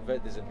there?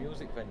 There's a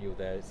music venue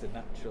there. It's a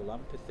natural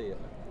amphitheatre.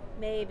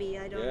 Maybe,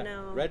 I don't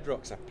know. Red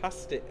Rocks. I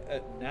passed it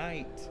at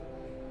night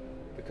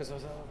because I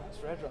was like, oh, that's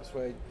Red Rocks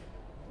where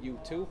you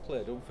two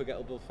played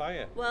Unforgettable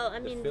Fire. Well, I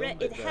They mean,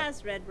 filmed it there.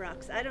 has Red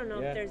Rocks. I don't know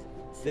if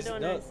there's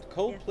Sedona.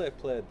 Coldplay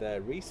played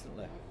there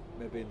recently,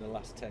 maybe in the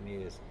last 10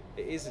 years.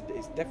 It's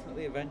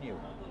definitely a venue.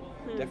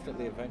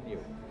 Definitely a venue.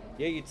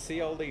 Yeah, you'd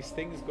see all these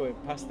things going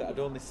past that I'd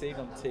only seen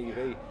on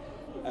TV,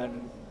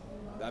 and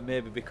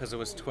maybe because I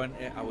was 20,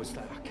 I was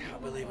like, I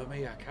can't believe I'm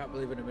here. I can't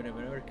believe I'm in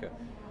America.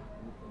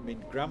 I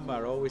mean,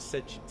 Grandma always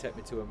said she'd take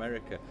me to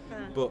America,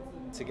 but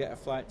to get a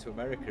flight to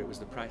America, it was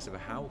the price of a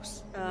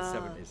house in the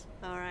 70s.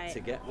 All right. To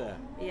get there.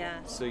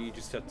 Yeah. So you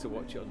just had to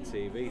watch it on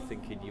TV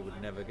thinking you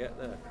would never get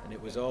there. And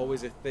it was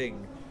always a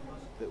thing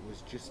that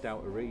was just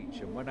out of reach.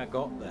 And when I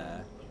got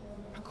there,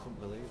 I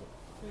couldn't believe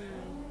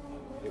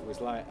it. It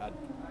was like I'd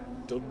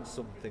done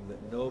something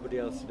that nobody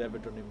else had ever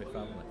done in my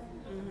family.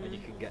 And you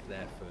can get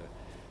there for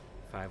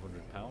 £500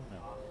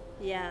 now.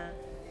 Yeah.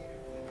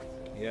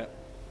 Yeah.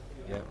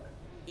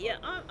 Yeah,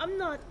 I'm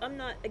not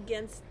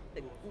against,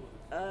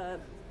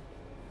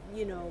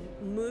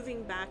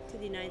 moving back to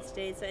the United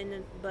States,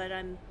 but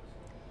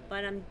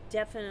I'm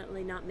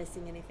definitely not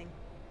missing anything.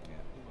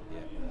 Yeah.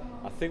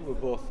 I think we'll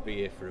both be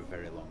here for a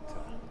very long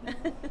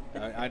time.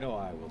 I know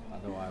I will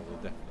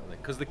definitely,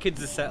 because the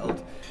kids are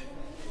settled.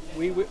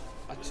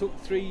 I took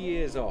 3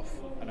 years off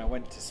and I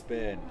went to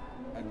Spain,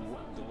 and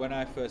when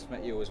I first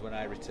met you was when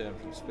I returned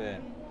from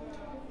Spain,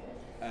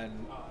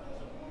 and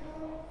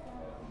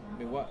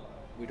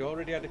we'd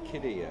already had a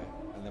kid here,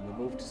 and then we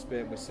moved to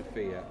Spain with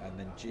Sophia, and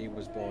then Jean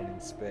was born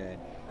in Spain,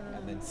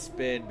 and then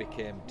Spain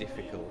became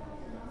difficult,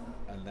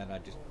 and then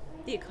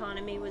the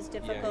economy was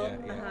difficult.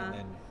 and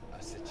then I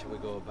said, shall we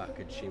go back?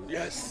 And she was,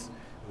 yes.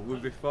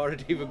 Before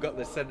I'd even got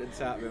the sentence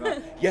out of my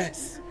mouth,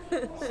 yes.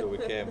 So we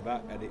came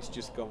back, and it's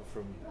just gone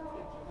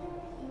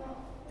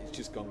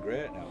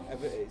great now.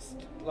 It's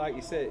like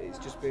you said, it's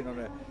just been on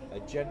a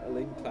gentle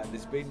incline.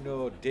 There's been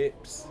no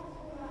dips,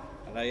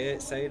 and I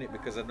hate saying it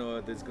because I know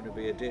there's going to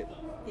be a dip.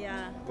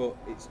 Yeah. But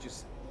it's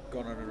just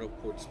gone on an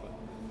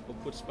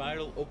upward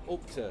spiral,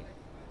 upturn.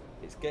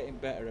 It's getting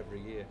better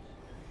every year.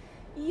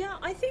 Yeah,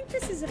 I think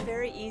this is a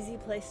very easy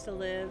place to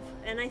live,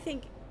 and I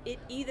think it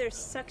either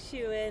sucks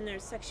you in or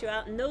sucks you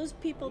out. And those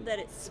people that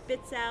it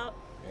spits out,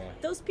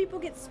 those people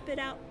get spit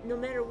out no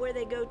matter where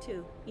they go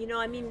to.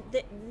 I mean,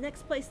 the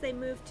next place they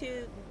move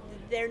to,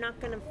 they're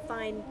not going to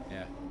find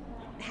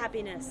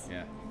happiness.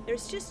 Yeah.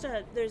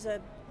 There's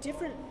a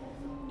different,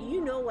 you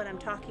know what I'm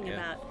talking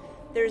about.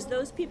 There's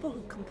those people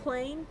who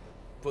complain.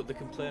 But they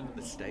complain that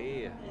they stay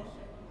here.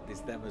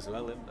 there's them as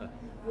well, isn't there?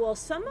 Well,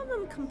 some of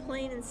them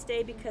complain and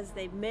stay because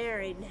they've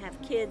married and have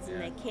kids, and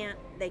Yeah.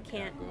 they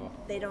can't, go.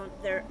 they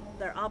don't, their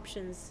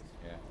options.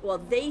 Yeah. Well,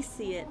 they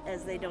see it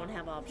as they don't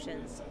have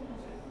options,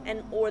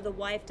 and or the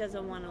wife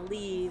doesn't want to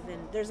leave,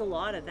 and there's a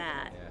lot of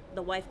that. Yeah.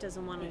 The wife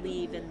doesn't want to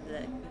leave, and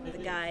the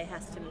guy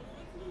has to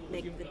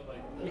make the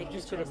You've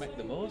just got choice. to make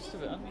the most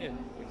of it, haven't you?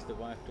 If the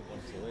wife don't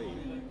want to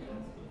leave.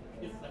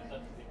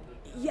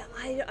 Yeah,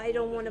 I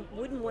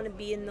wouldn't want to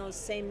be in those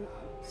same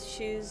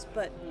shoes,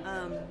 but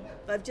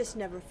I've just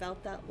never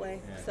felt that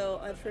way. Yeah.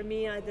 So for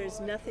me, there's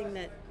nothing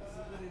that,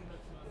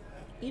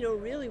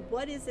 really,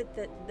 what is it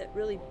that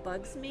really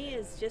bugs me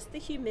is just the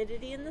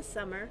humidity in the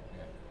summer.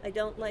 I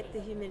don't like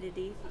the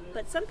humidity,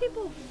 but some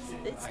people,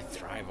 I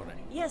thrive on it.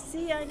 yeah,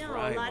 see, I know,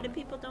 Thrive a lot on of it.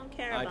 people don't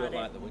care I about don't it.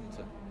 like the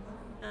winter.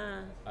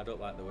 Uh, I don't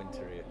like the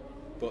winter here.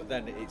 But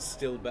then it's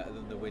still better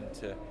than the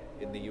winter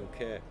in the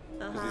UK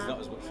because there's not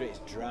as much rain. It's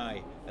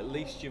dry. At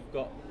least you've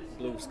got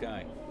blue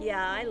sky.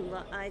 yeah,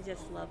 I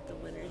just love the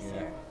winters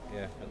here.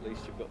 Yeah. At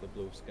least you've got the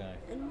blue sky.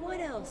 And what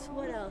else do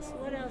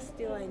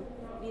I,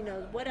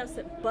 what else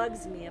that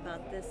bugs me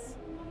about this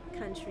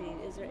country?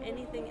 Is there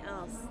anything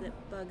else that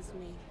bugs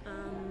me?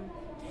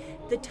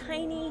 The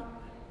tiny,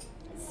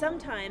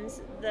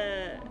 sometimes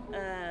the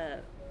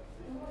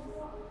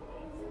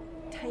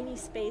tiny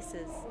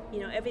spaces,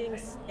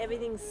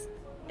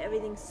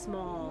 everything's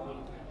small.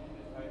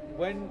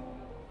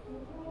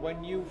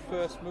 When you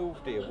first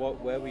moved here,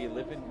 where were you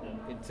living?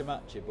 In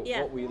Tamachi, but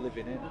Yeah. what were you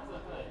living in?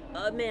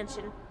 A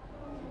mansion,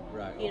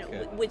 Right, you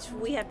okay. know, which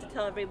we have to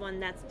tell everyone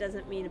that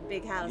doesn't mean a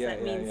big house. Yeah,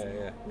 that yeah, means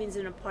yeah. means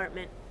an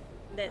apartment.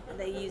 That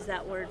they use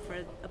that word for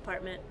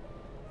apartment.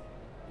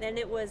 Then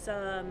it was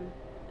a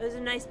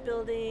nice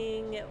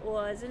building. It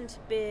wasn't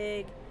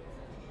big,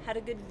 had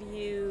a good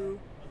view,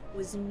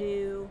 was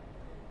new.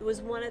 It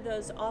was one of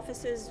those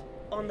offices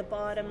on the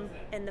bottom,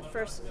 and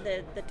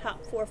the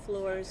top 4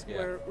 floors Yeah.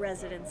 were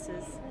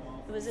residences.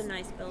 It was a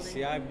nice building.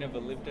 See, I've never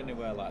lived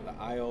anywhere like that.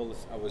 I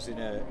was in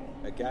a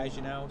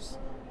Gaijin house,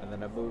 and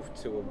then I moved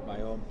to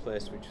my own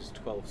place, which was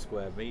 12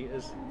 square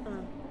meters.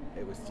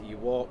 It was, you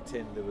walked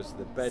in, there was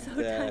the bed So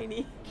there,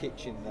 tiny.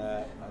 kitchen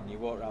there, and you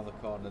walk around the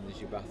corner and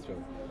there's your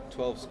bathroom.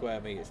 12 square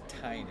meters,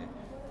 tiny.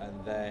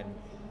 And then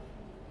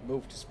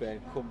moved to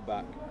Spain, come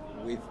back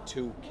with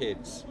 2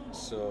 kids.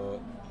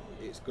 So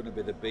it's going to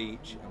be the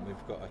beach, and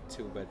we've got a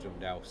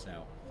 2-bedroomed house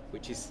now,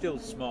 which is still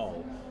small,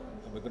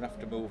 and we're going to have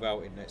to move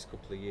out in the next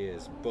couple of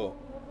years, but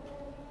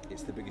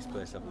it's the biggest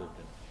place I've lived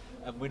in.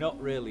 And we're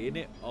not really in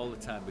it all the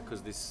time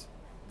because there's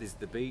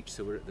the beach,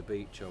 so we're at the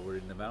beach or we're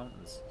in the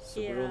mountains.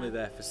 So we're Yeah. only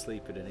there for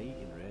sleeping and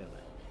eating, really.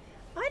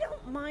 I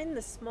don't mind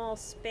the small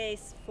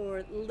space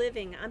for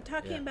living. I'm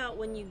talking Yeah. about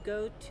when you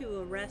go to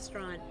a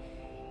restaurant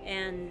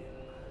and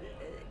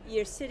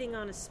you're sitting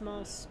on a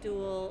small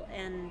stool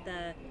and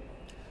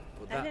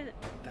But I didn't-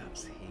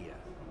 that's here.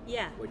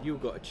 yeah. When you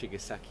got a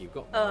Chigasaki, you've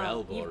got more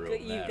elbow you've room got,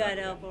 you've there, got haven't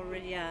you? elbow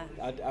room, yeah.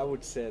 I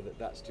would say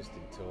that's just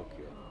in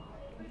Tokyo.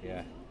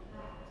 Yeah.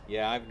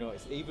 Yeah, I've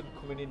noticed. Even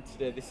coming in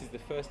today, this is the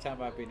first time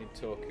I've been in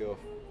Tokyo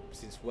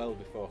since well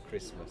before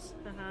Christmas.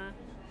 Uh-huh.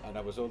 And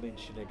I was only in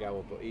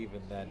Shinagawa, but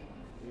even then,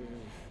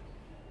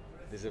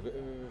 there's a bit.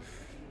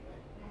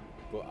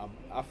 But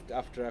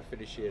after I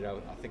finish here,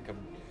 I think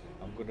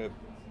I'm going to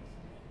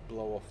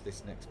blow off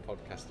this next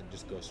podcast and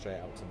just go straight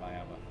out to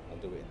Miami. I'll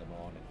do it in the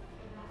morning.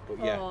 But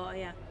yeah. Oh,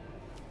 yeah.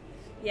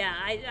 Yeah,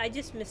 I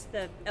just miss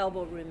the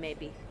elbow room,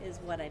 maybe, is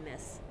what I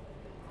miss.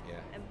 Yeah.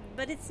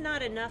 But it's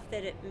not enough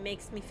that it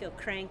makes me feel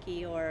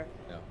cranky or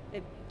No.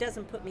 it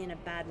doesn't put me in a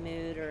bad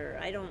mood or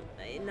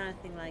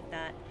nothing like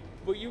that.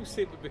 But you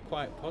seem to be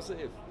quite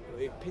positive.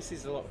 It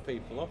pisses a lot of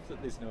people off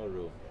that there's no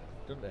room,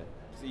 don't they?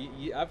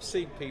 So I've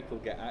seen people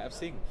I've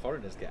seen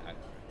foreigners get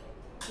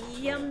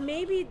angry. Yeah,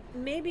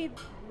 maybe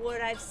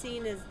what I've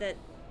seen is that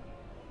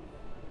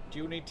Do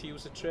you need to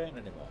use a train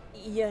anymore?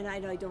 and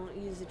I don't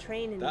use a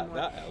train anymore.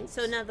 That helps.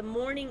 So now the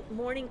morning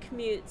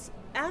commutes,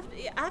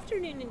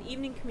 afternoon and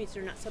evening commutes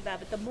are not so bad,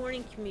 but the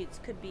morning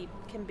commutes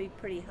can be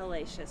pretty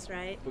hellacious,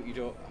 right? But you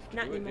don't have to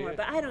Not do it, do anymore, you?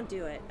 but I don't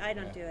do it. I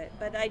don't Yeah. do it.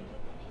 But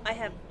I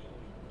have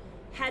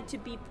had to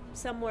be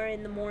somewhere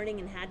in the morning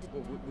and had to.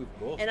 Well, we've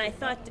both and I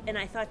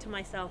done thought to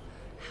myself,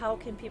 how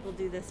can people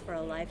do this for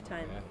a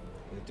lifetime? Yeah.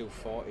 They do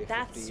 40 or 50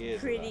 That's years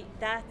of pretty. that.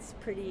 That's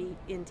pretty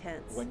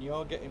intense. When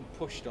you're getting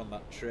pushed on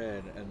that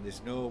train and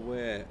there's no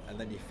way, and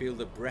then you feel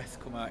the breath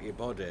come out of your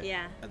body,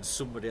 Yeah. and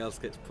somebody else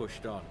gets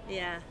pushed on.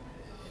 Yeah,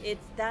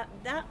 it's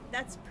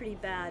that's pretty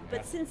bad.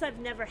 But Yeah. since I've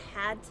never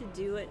had to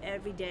do it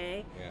every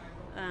day,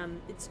 Yeah.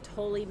 it's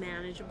totally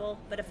manageable.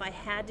 But if I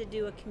had to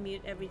do a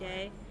commute every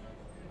day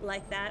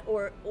like that,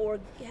 or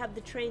have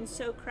the train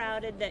so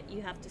crowded that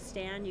you have to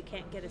stand, you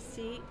can't get a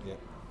seat. Yeah.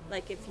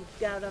 Like if you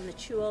go out on the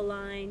Chuo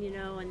line,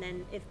 and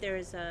then if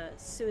there's a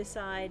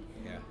suicide,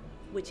 Yeah.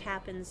 which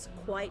happens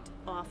quite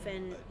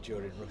often.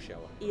 During rush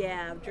hour.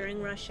 Yeah,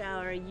 during rush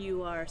hour,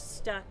 you are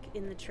stuck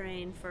in the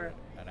train for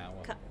An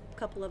hour.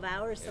 couple of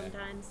hours Yeah.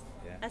 sometimes.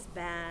 Yeah. That's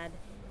bad.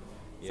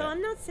 So Yeah.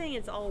 I'm not saying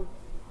it's all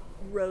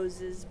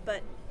roses,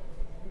 but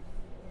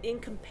in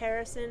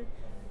comparison,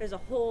 There's a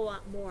whole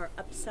lot more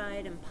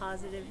upside and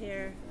positive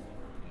here.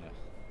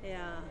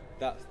 Yeah.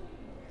 That's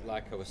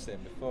like I was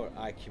saying before.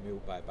 I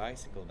commute by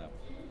bicycle now,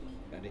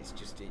 and it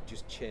just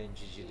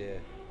changes your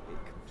day. It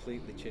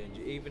completely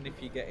changes. Even if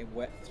you're getting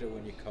wet through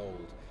and you're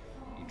cold,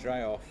 you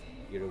dry off,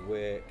 you're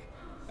awake,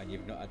 and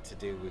you've not had to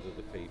deal with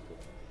other people.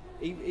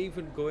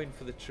 Even going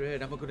for the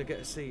train, am I going to get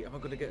a seat? Am I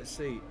going to get a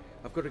seat?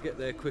 I've got to get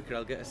there quicker,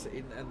 I'll get a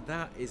seat. And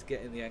that is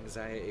getting the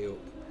anxiety up.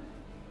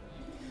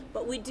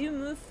 But we do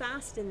move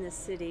fast in this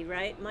city,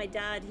 right? My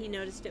dad, he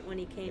noticed it when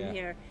he came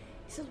here.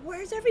 He says,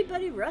 where's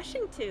everybody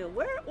rushing to?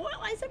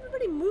 Why is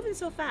everybody moving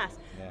so fast?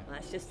 Yeah. Well,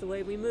 that's just the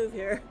way we move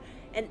here.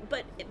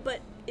 But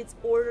it's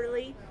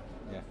orderly.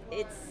 Yeah.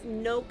 It's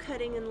no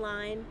cutting in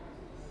line.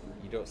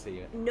 You don't see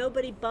it.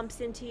 Nobody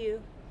bumps into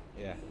you.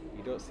 Yeah.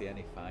 You don't see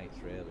any fights,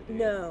 really, do you?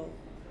 No.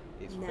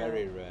 It's No.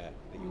 very rare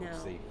that you will No.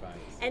 see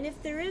fights. And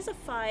if there is a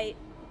fight,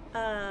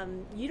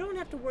 you don't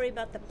have to worry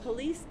about the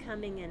police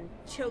coming and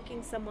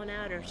choking someone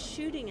out or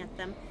shooting at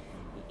them.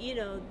 You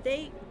know,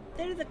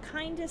 they're the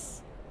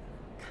kindest.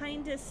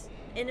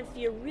 And if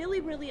you're really,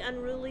 really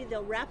unruly,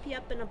 they'll wrap you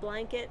up in a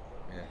blanket.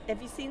 Yeah.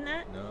 Have you seen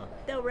that? No.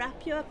 They'll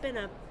wrap you up in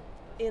a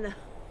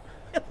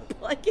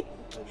blanket,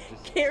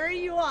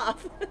 carry you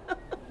off.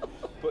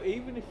 But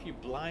even if you're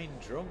blind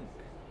drunk,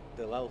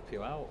 they'll help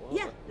you out, won't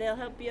Yeah, they'll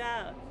help you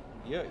out.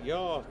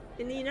 You're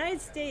In the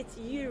United States,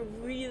 you're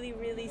really,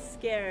 really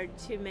scared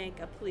to make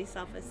a police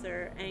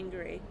officer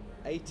angry.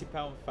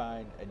 £80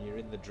 fine and you're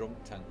in the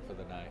drunk tank for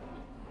the night.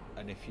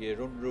 And if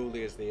you're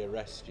unruly as they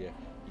arrest you,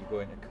 you go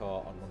into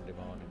court on Monday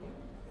morning.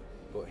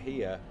 But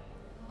here,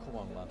 come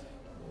on lad,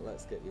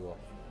 let's get you off.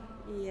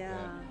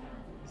 Yeah.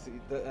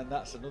 See, and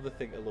that's another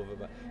thing to love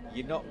about.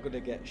 You're not going to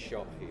get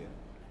shot here.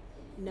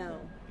 No.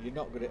 You're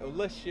not going to,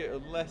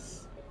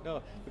 no,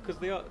 because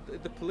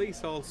the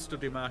police all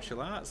study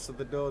martial arts, so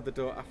they know they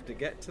don't have to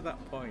get to that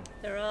point.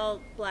 They're all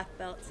black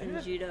belts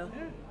in judo.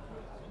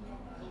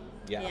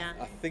 Yeah.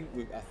 I think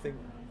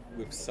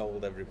we've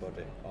sold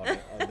everybody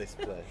on this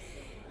place.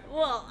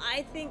 Well,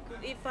 I think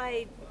if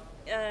I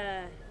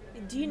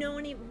do you know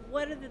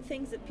what are the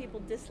things that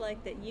people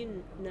dislike that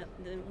you know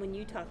when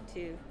you talk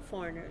to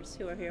foreigners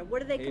who are here?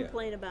 What do they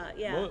complain about?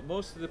 Yeah.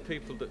 Most of the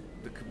people that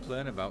they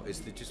complain about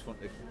is they just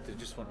want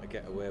to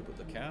get away, but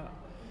they can't.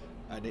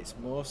 And it's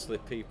mostly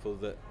people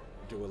that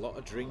do a lot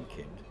of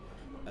drinking,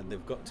 and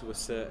they've got to a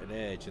certain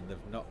age and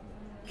they've not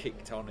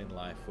kicked on in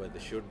life where they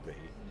should be,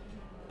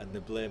 and they're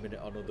blaming it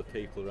on other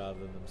people rather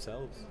than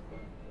themselves.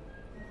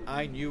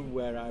 I knew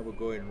where I was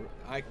going.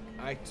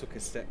 I took a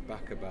step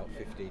back about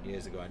 15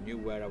 years ago. I knew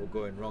where I was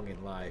going wrong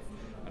in life,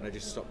 and I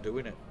just stopped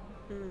doing it.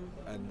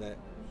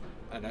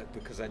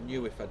 Because I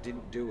knew if I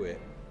didn't do it,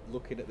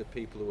 looking at the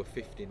people who are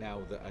 50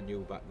 now that I knew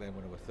back then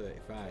when I was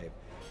 35,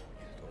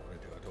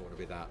 I don't want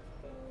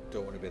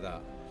to be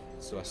that.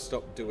 So I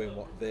stopped doing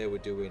what they were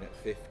doing at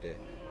 50,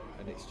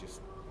 and it's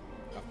just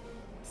I've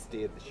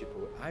steered the ship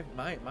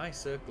away. My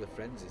circle of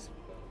friends is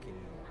fucking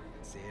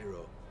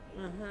zero.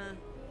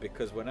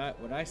 Because when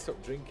I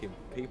stopped drinking,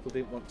 people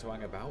didn't want to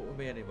hang about with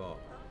me anymore,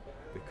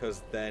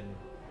 because then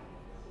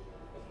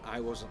I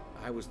was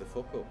the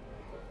fuck up,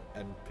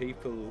 and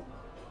people,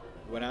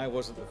 when I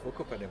wasn't the fuck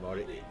up anymore,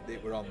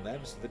 it were on them,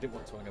 so they didn't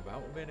want to hang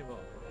about with me anymore.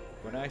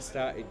 When I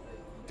started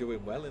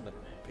doing well in the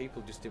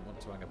people just didn't want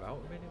to hang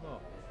about with me anymore.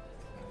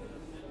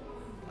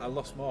 I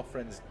lost more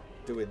friends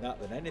doing that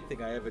than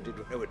anything I ever did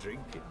when I was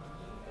drinking.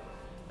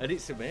 And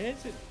it's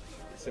amazing.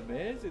 It's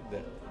amazing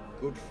that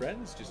good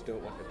friends just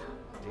don't want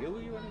to deal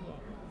with you anymore.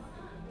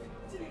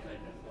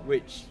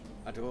 Which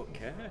I don't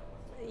care.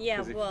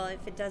 Yeah, well,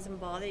 if it doesn't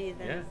bother you,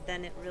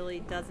 then it really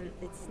doesn't.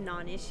 It's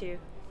non-issue.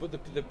 But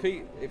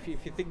if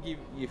you think you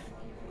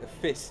a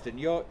fist, and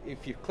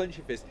if you clench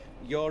your fist,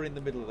 you're in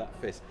the middle of that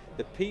fist.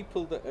 The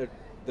people that are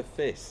the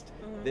fist,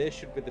 they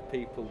should be the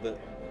people that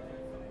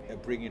are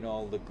bringing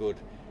all the good.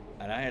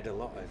 And I had a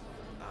lot of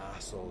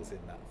arseholes in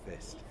that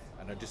fist,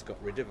 and I just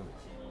got rid of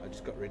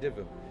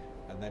them.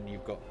 And then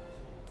you've got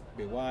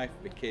my wife,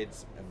 my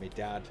kids, and my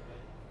dad,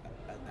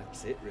 and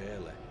that's it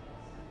really.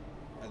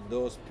 And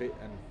those people,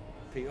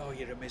 oh,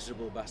 you're a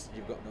miserable bastard,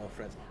 you've got no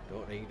friends.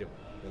 Don't need them.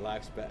 Your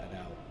life's better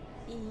now.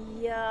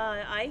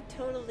 Yeah, I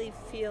totally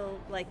feel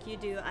like you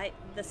do.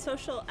 The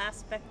social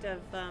aspect of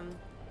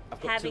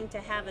having to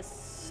have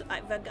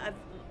I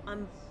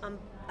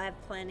have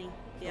plenty.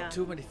 I've got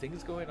too many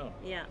things going on.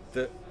 Yeah.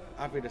 That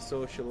having a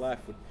social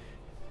life would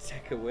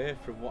take away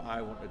from what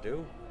I want to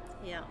do.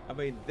 Yeah. I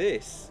mean,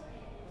 this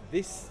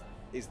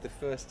is the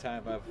first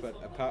time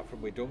apart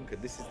from with Duncan,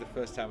 this is the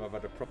first time I've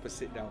had a proper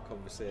sit-down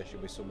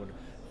conversation with someone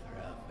for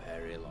a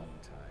very long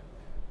time,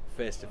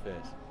 face to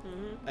face.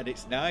 And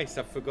it's nice.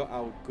 I forgot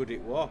how good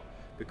it was,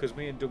 because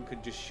me and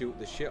Duncan just shoot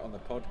the shit on the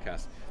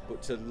podcast,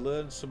 but to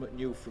learn something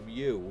new from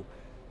you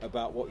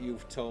about what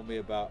you've told me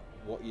about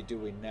what you're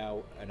doing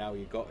now and how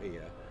you got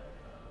here,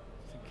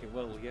 thinking,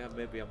 well, yeah,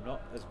 maybe I'm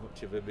not as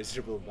much of a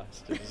miserable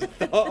bastard as I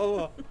thought I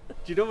was. Do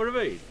you know what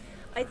I mean?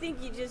 I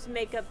think you just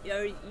make up,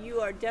 or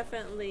you are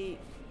definitely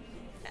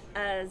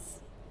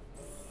as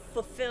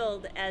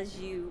fulfilled as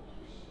you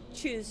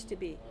choose to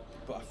be.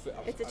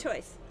 but It's a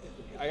choice.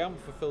 I am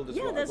fulfilled as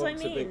Yeah, what that's I what I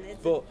want to mean. be,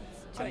 It's but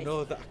a I choice.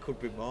 know that I could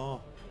be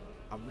more.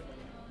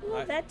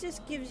 Well, that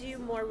just gives you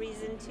more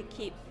reason to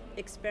keep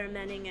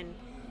experimenting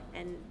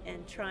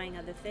and trying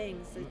other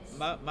things. It's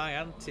My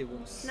auntie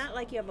once. not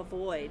like you have a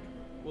void.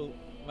 Well,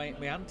 my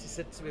auntie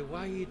said to me,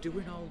 "Why are you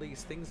doing all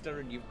these things,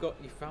 Darren? You've got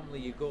your family,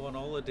 you go on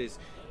holidays,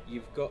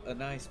 you've got a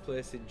nice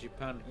place in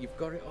Japan, you've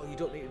got it all, you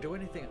don't need to do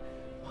anything."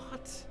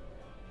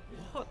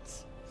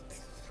 What?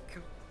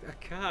 I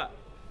can't.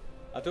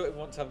 I don't even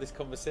want to have this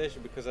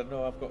conversation because I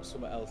know I've got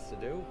something else to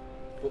do.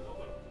 But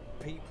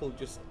people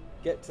just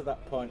get to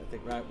that point and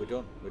think, right, we're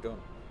done.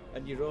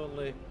 And you're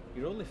only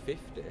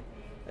 50,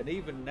 and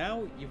even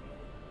now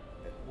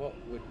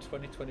we're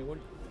 2021.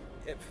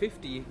 At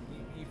 50, you've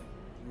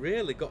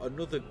really got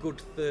another good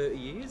 30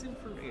 years in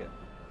front of you,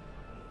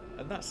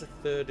 and that's a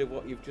third of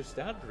what you've just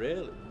had,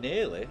 really,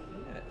 nearly.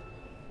 Yeah.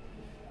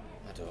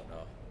 I don't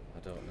know.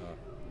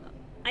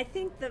 I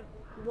think the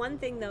one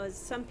thing though is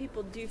some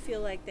people do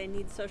feel like they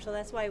need social.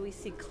 That's why we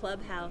see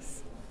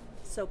Clubhouse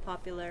so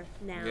popular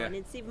now, Yeah. and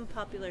it's even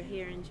popular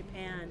here in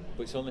Japan.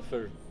 But it's only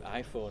for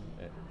iPhone.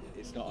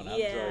 It's not on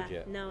Yeah, Android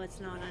yet. no, it's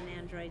not on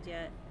Android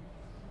yet.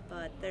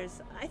 But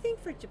I think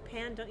for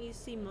Japan, don't you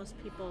see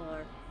most people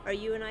are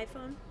you an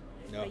iPhone?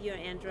 No. Are you an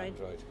Android?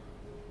 Android.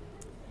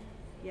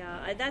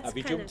 Yeah, that's Have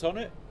you kind jumped of, on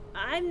it?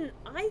 I'm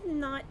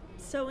not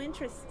so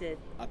interested.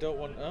 I don't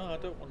want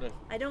to.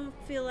 I don't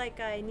feel like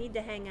I need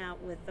to hang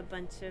out with a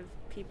bunch of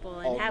people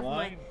and have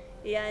Online?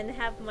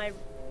 my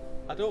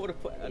I don't want to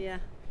put. yeah.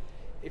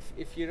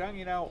 If you're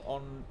hanging out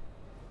on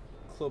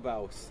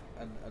Clubhouse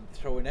and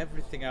throwing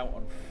everything out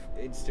on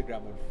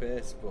Instagram and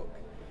Facebook,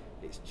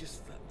 it's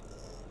just that,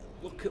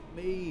 look at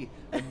me.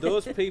 And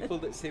those people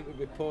that seem to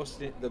be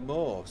posting it the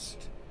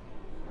most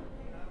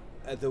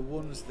are the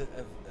ones that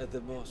are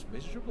the most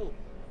miserable.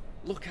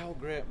 Look how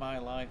great my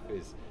life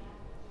is.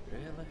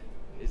 Really?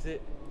 Is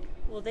it?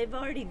 Well, they've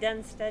already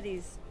done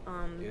studies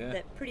Yeah.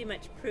 that pretty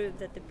much prove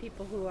that the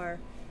people who are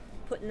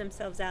putting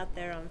themselves out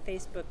there on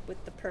Facebook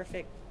with the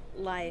perfect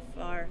life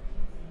are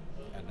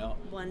I know.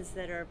 ones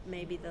that are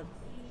maybe the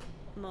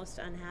most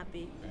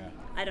unhappy. Yeah.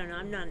 I don't know.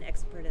 I'm not an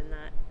expert in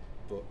that.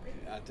 But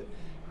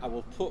I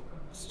will put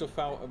stuff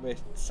out of me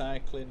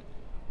cycling.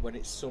 When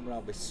it's summer,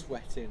 I'll be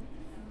sweating.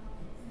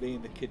 Me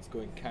and the kids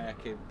going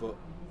kayaking, but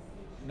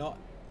not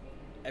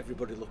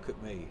everybody look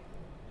at me.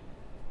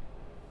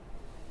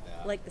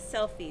 Yeah. Like the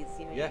selfies,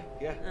 you mean? Yeah.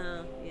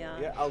 Yeah.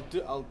 Yeah,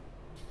 I'll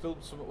film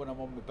something when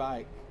I'm on my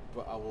bike,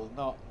 but I will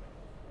not.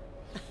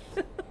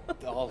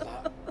 All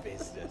that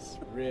business,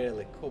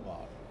 really? Come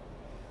on.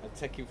 And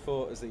taking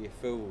photos of your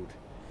food.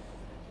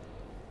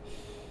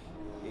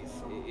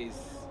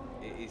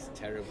 It is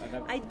terrible.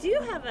 And I do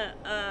have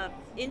a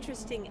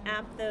interesting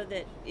app though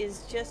that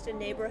is just a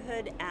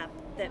neighborhood app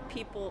that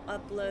people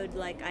upload.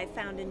 Like, I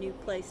found a new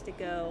place to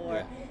go, or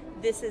Yeah.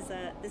 this is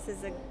a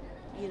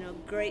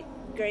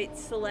great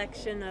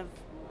selection of,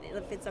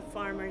 if it's a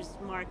farmer's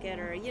market,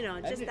 or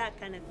just that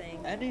kind of thing.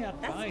 Any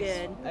advice? That's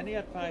good. Any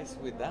advice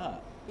with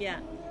that? Yeah,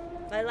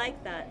 I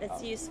like that.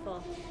 It's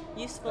useful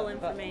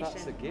information.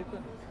 That's a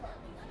given.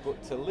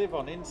 But to live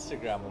on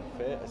Instagram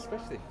and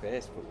especially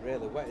Facebook,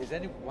 really, why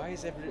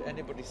is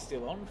anybody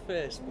still on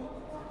Facebook?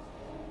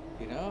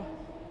 You know,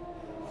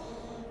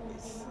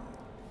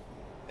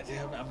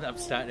 I'm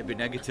starting to be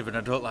negative, and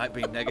I don't like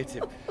being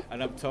negative.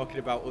 And I'm talking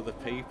about other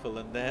people,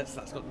 and that's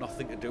got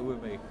nothing to do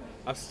with me.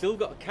 I've still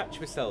got to catch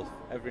myself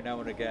every now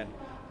and again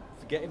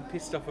for getting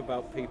pissed off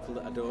about people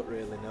that I don't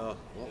really know.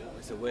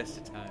 It's a waste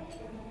of time.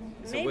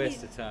 It's a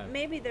waste of time.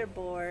 Maybe they're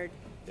bored.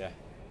 Yeah.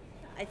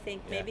 I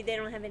think Yeah. maybe they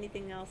don't have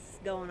anything else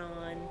going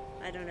on.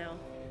 I don't know.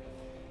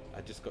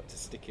 I just got to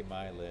stick in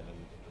my lane,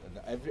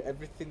 and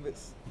everything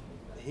that's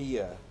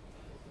here,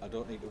 I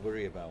don't need to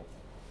worry about.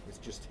 It's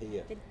just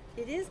here.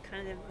 It is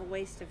kind of a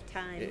waste of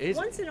time. It is.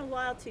 Once in a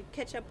while to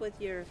catch up with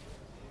your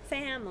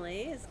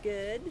family is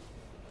good.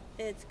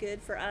 It's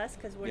good for us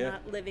because we're Yeah.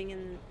 not living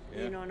in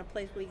Yeah. in a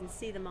place where we can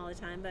see them all the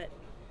time. But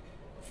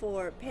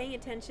for paying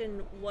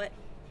attention what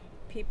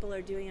people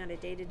are doing on a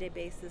day-to-day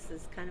basis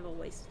is kind of a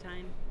waste of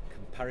time.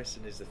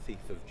 Comparison is the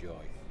thief of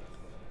joy.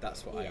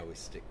 That's what I Yeah. always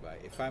stick by.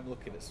 If I'm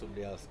looking at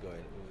somebody else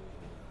going,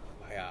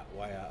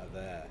 why out of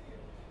there?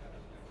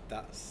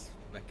 That's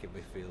making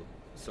me feel.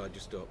 So I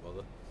just don't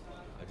bother.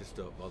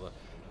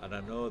 And I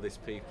know there's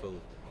people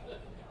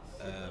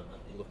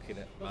looking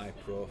at my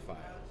profile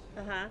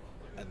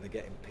and they're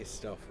getting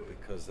pissed off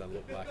because I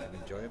look like I'm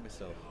enjoying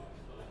myself.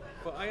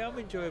 But I am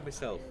enjoying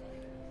myself.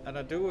 And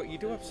you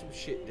do have some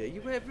shit days.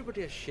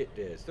 Everybody has shit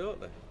days, don't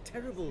they?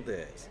 Terrible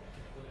days.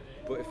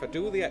 But if I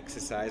do the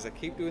exercise, I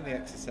keep doing the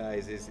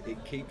exercises,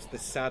 it keeps the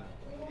sad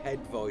head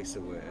voice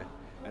away,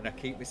 and I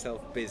keep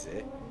myself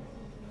busy.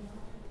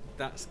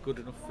 That's good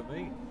enough for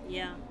me.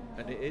 Yeah.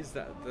 And it is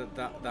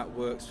that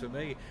works for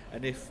me.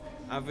 And if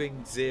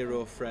having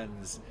zero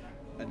friends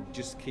and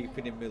just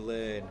keeping in my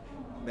lane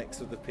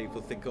makes other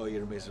people think, oh,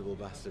 you're a miserable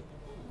bastard,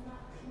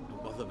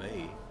 don't bother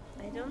me.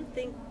 I don't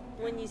think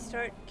when you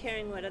start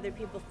caring what other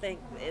people think,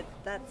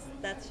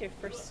 that's your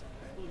first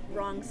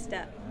wrong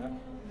step.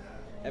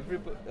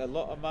 a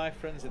lot of my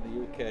friends in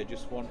the UK are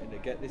just wanting to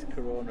get this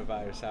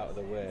coronavirus out of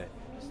the way,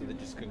 so they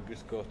just can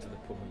just go to the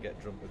pub and get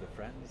drunk with their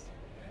friends.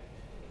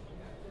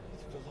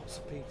 But lots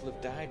of people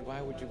have died.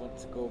 Why would you want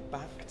to go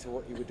back to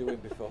what you were doing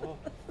before?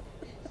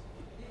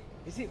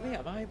 Is it me?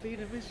 Am I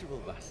being a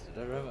miserable bastard?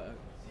 Or am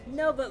I...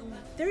 No, but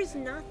there's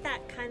not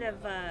that kind of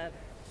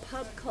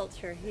pub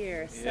culture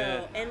here. So,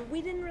 Yeah. and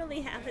we didn't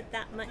really have it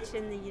that much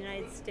in the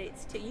United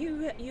States too.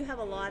 You have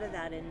a lot of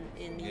that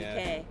in the Yeah.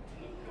 UK.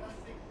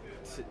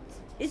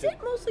 Is it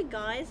mostly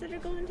guys that are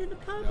going to the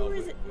pub, No, or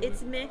is it? women.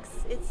 It's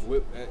mixed. It's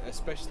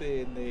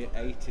Especially in the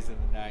 80s and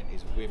the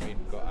 90s, women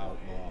got out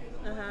more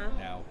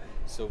now.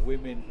 So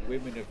women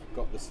have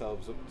got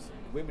themselves up.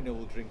 Women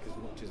will drink as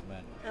much as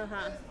men,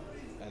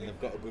 and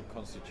they've got a good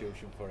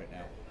constitution for it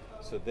now.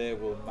 So they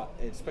will,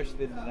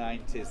 especially in the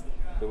 90s,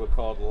 they were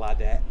called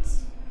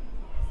ladettes.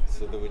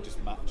 So they were just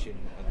matching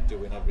and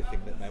doing everything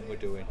that men were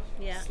doing.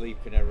 Yeah.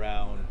 Sleeping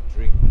around,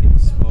 drinking,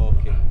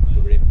 smoking.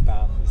 They were in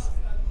bands.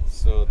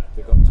 So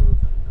they got to,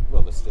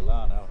 well, they still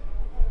are now,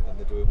 and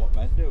they're doing what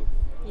men do.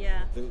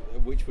 yeah.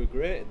 Which were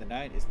great in the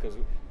 90s, because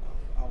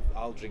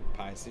I'll drink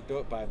pints. They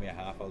don't buy me a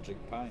half, I'll drink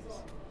pints.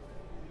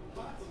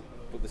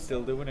 But they're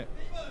still doing it.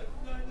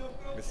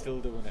 They're still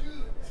doing it,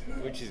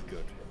 which is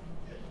good.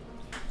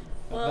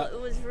 And Well,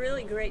 it was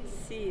really great to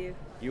see you.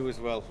 you as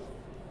well.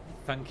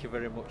 Thank you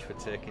very much for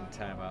taking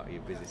time out of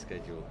your busy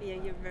schedule. Yeah,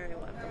 you're very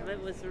welcome.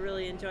 It was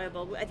really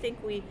enjoyable. I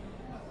think we,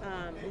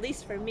 at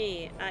least for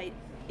me,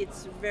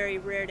 it's very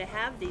rare to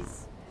have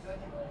these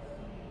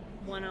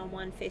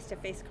one-on-one,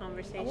 face-to-face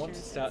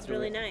conversations. It's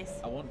really nice.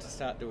 I want to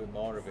start doing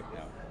more of it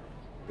now,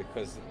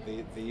 because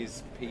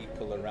these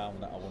people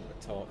around that I want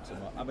to talk to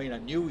more. I mean, I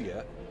knew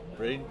you,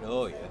 but I didn't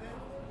know you.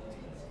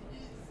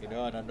 You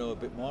know, and I know a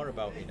bit more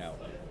about you now,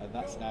 and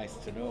that's nice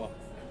to know.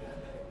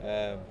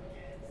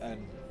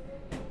 And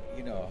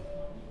you know,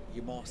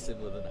 you're more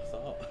similar than I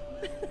thought.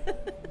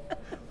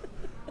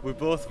 We're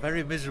both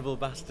very miserable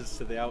bastards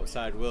to the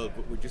outside world,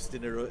 but we're just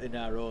in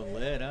our own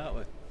lane, aren't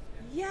we?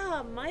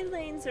 Yeah, my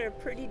lanes are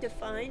pretty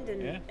defined,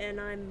 and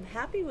I'm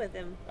happy with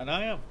them. And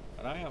I am.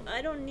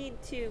 I don't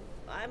need to.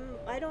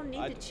 I don't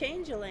need to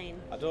change a lane.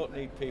 I don't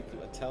need people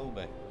to tell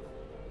me.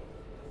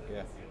 Yeah.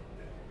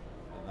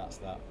 And that's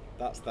that.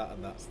 That's that,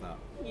 and that's that.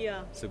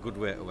 Yeah. It's a good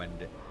way to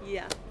end it.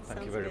 Yeah.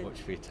 Thank you sounds very good.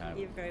 much for your time.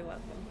 You're very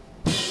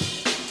welcome.